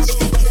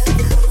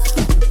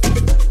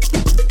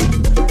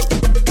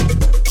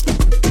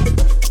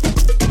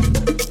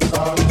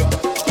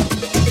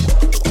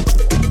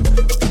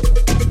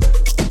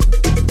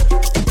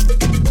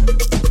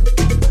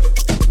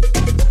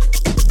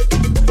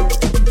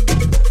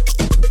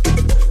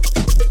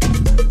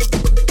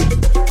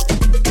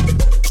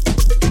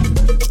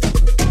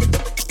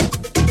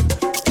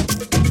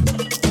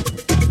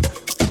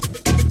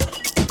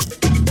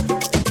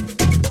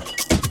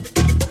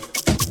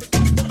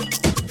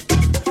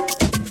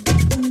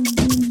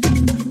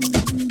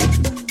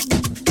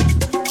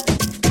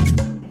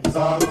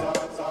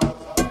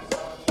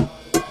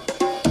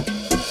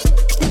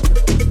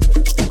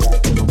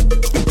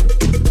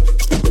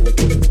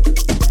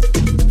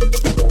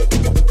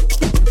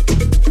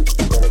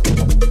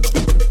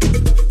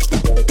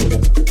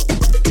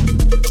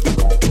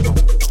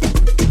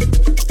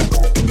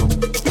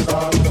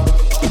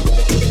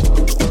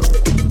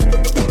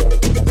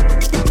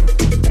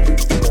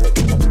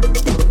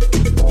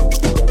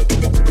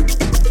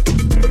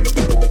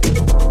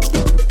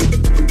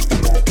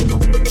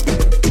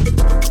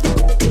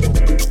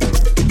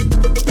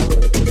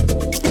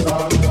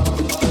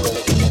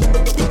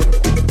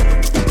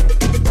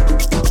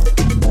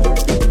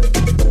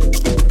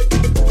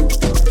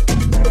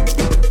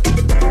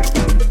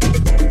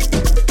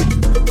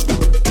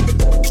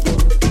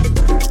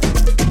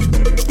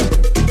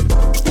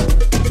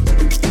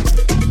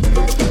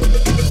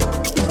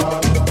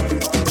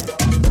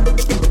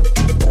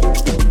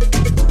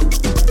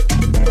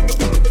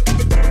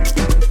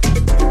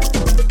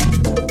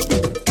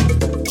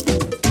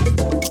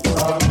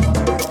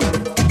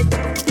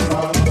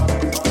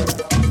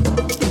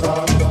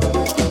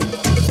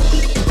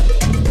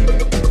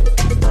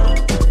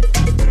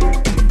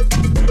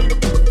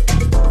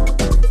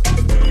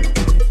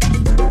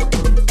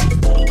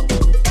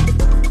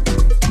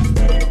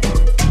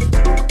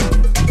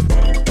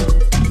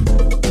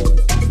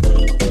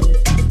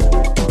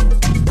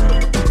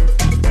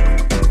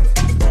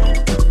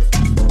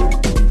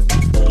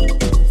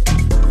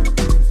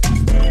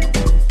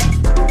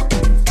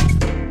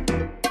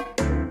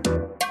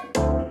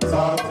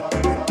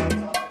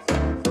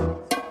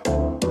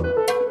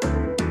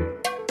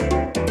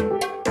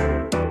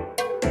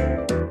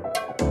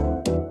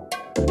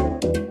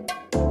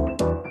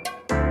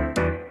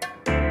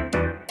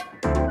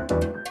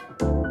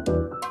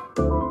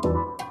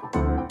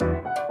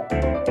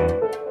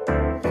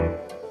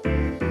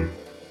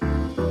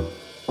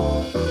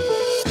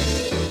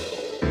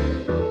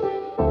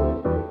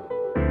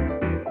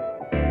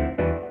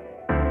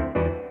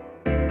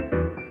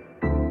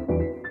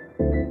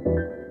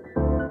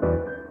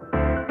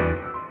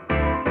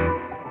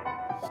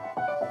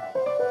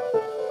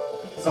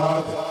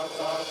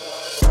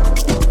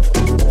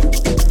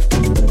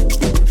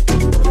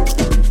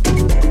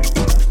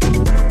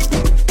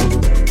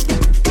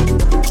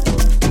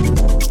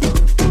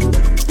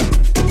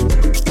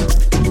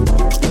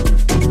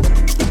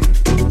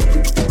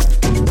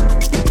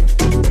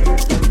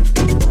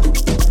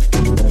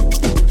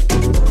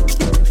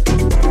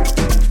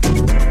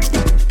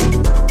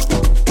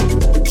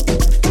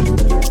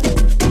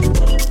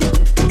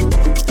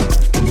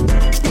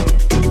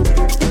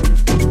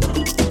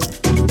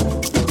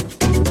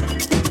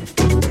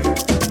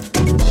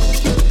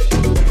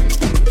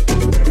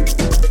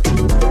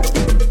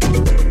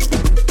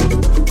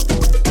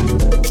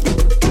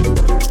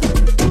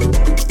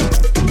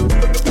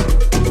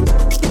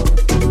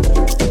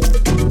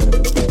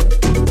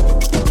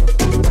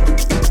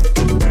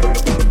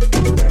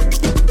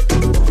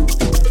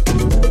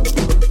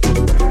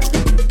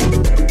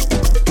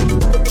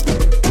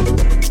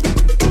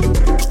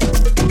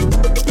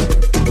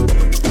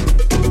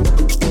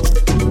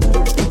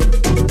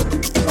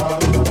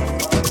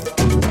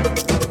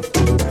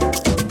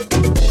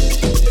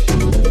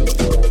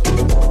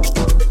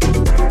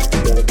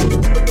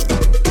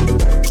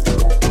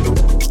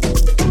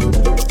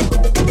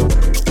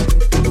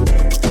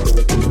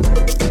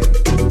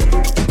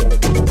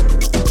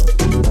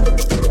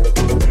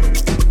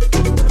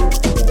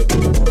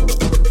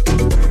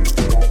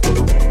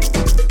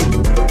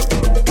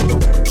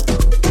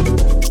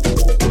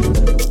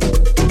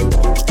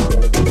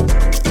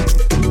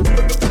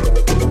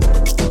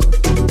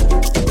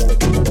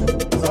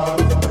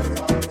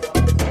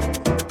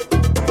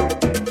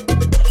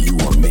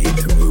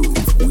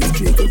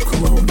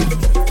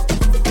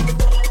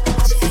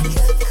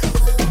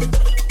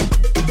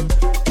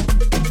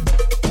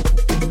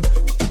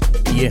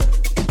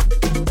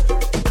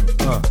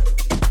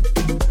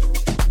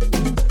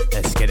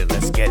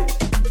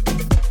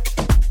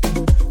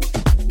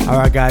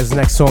 Alright guys,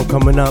 next song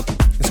coming up,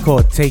 it's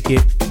called Take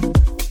It.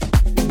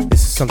 This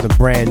is something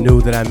brand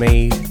new that I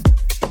made.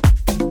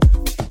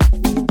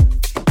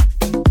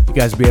 You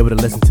guys will be able to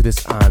listen to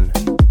this on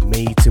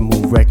Made to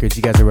Move Records.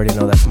 You guys already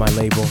know that's my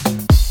label.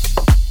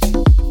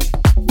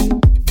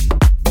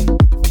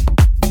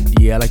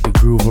 Yeah, I like the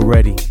groove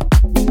already.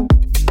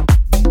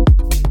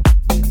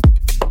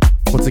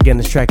 Once again,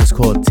 this track is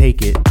called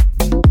Take It,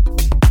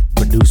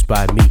 produced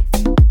by me.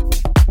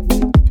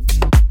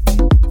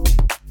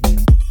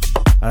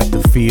 I like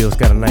the feel, it's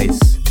got a nice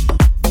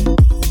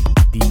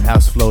deep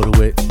house flow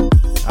to it.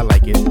 I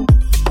like it.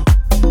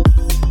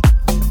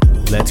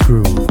 Let's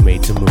groove,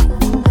 made to move.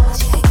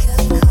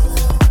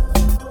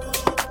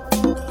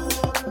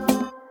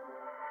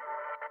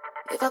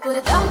 If I put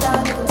it down,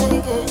 down, you can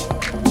take it.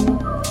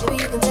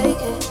 Maybe you can take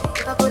it.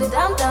 If I put it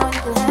down, down, you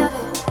can have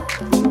it.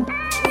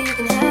 Maybe you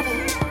can have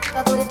it. If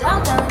I put it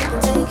down, down, you can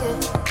take it.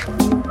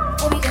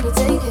 Maybe can you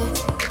take it?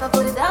 If I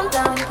put it down,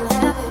 down, you can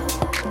have it.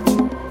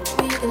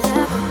 Maybe you can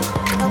have it.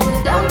 If I put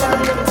it down, down,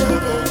 you can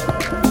take it.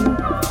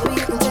 Maybe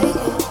you can take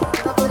it.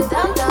 If I put it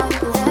down, down, you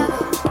can have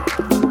it.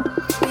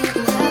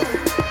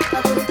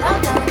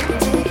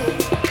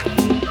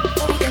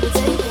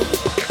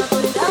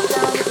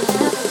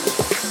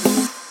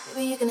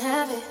 Maybe you can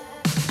have it.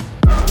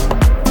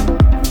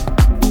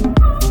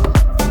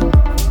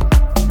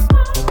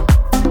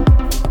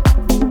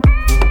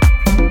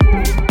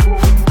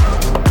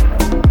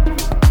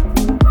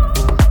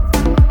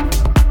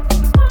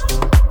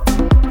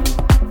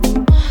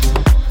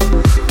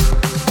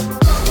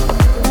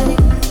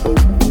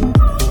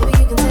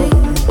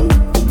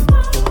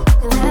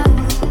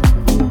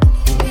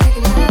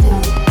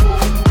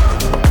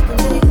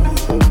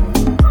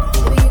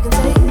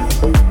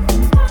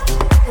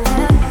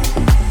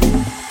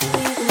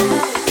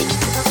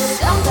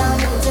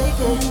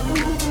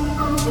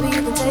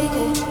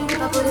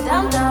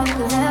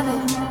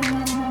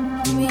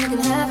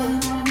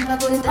 If I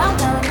put it down,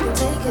 down, you can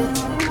take it.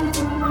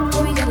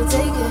 Maybe can you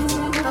take it?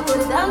 If I put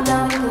it down,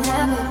 down, you can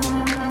have it.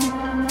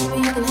 Maybe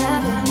you can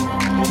have it.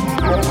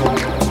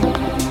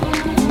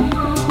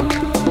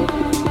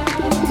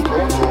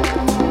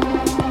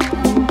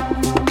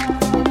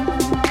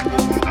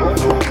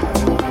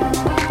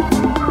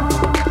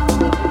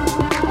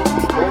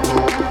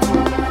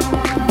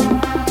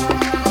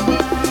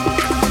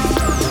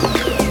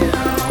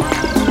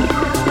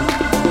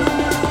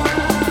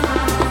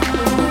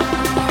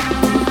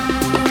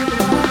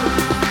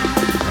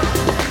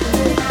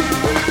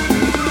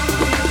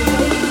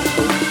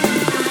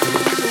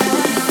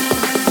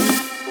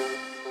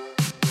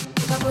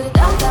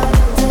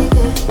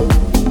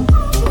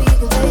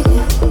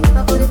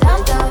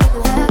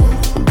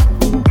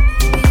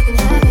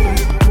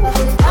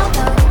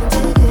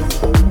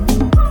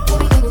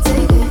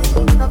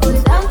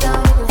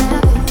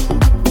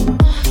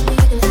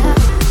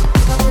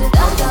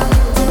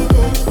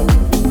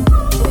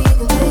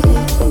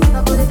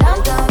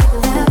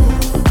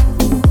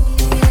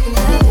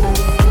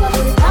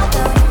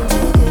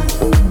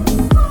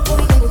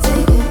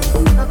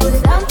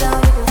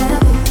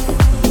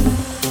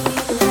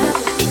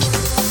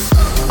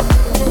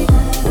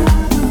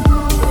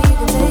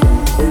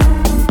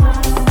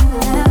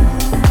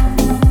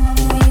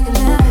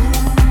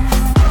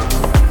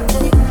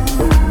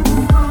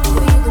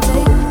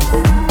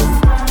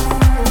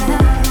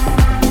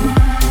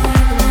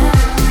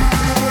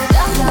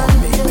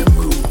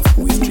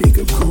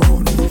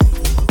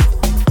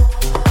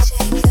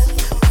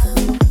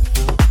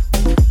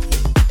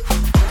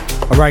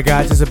 Alright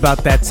guys, it's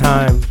about that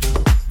time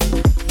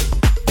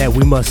that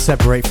we must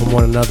separate from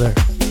one another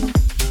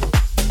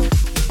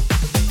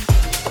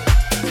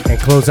and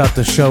close out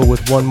the show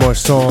with one more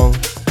song.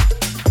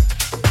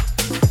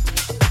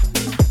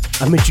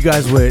 I'll meet you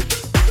guys with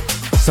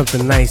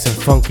something nice and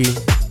funky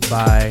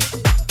by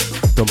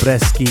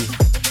Dombresky.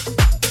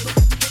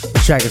 The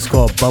track is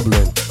called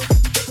Bubbling.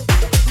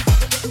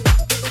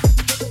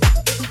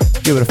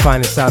 You're able to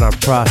find this out on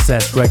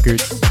Process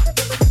Records.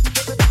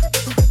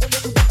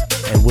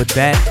 And with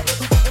that,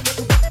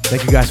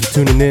 thank you guys for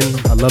tuning in.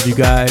 I love you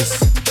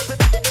guys.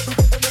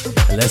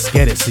 And let's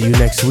get it. See you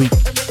next week.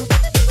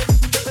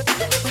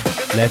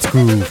 Let's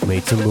groove,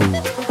 made to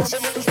move.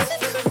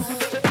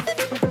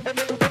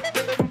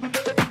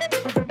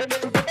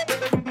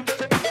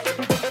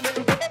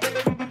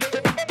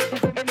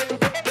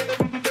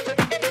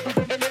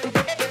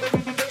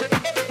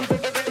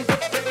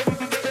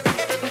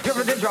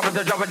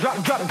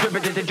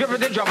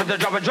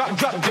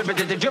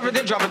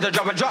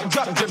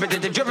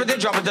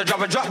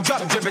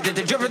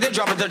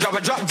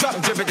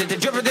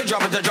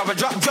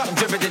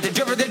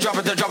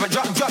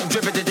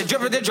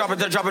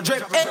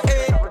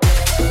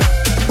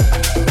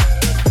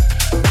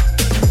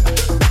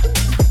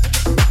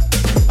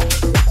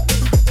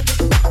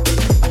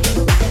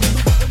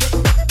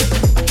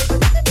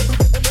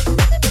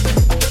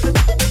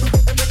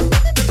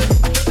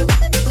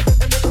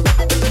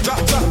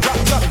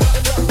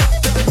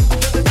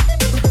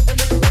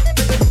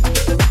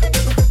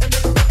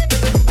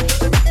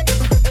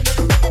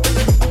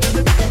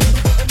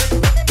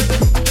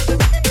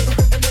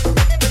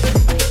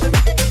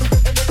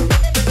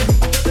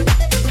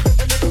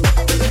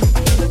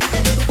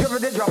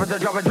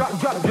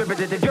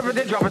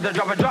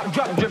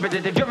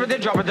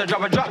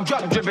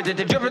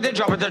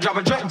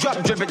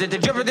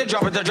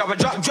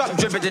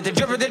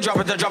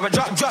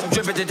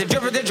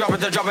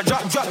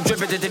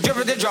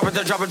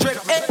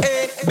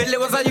 Billy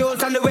was a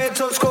youth on the way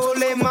to school,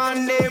 a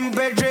man named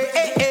Pedri.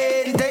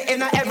 They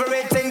in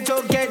everything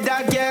to get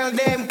that girl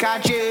them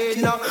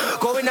catching.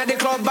 Going at the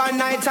club by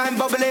night time,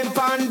 bubbling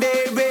pan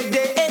every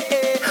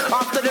day.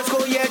 After the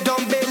school, yeah,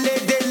 don't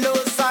believe the low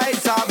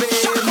sides of it.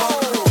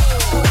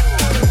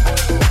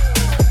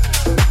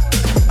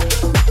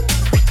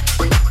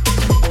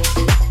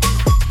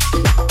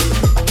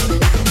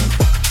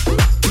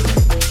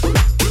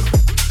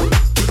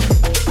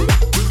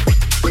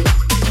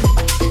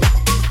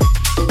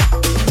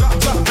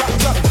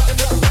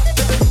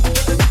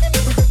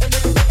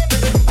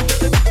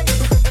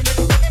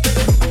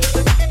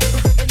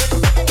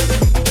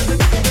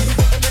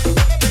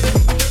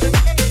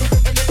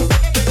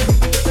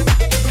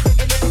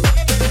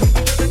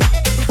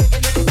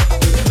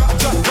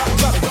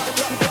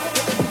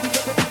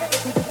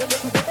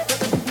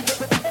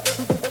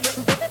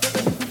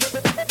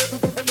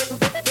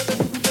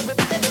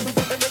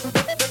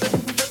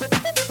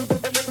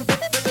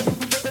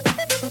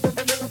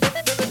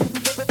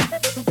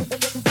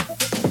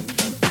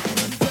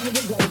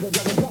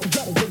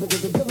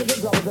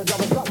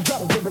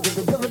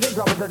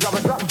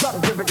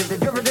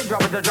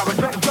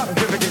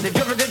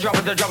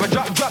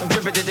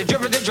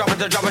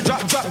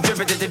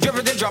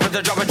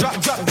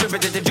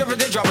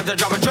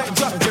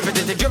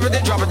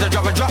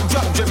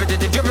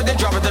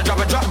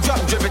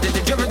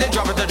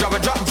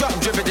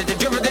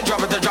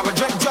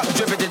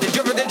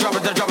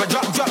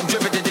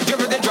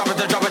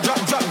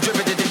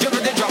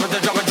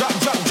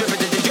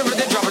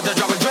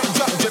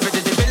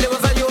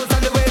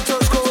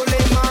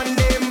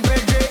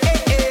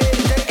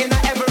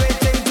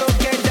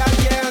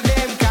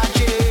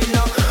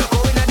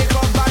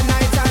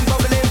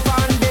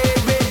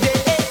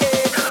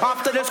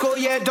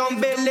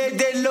 Don't believe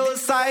the low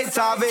sides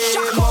of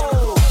it.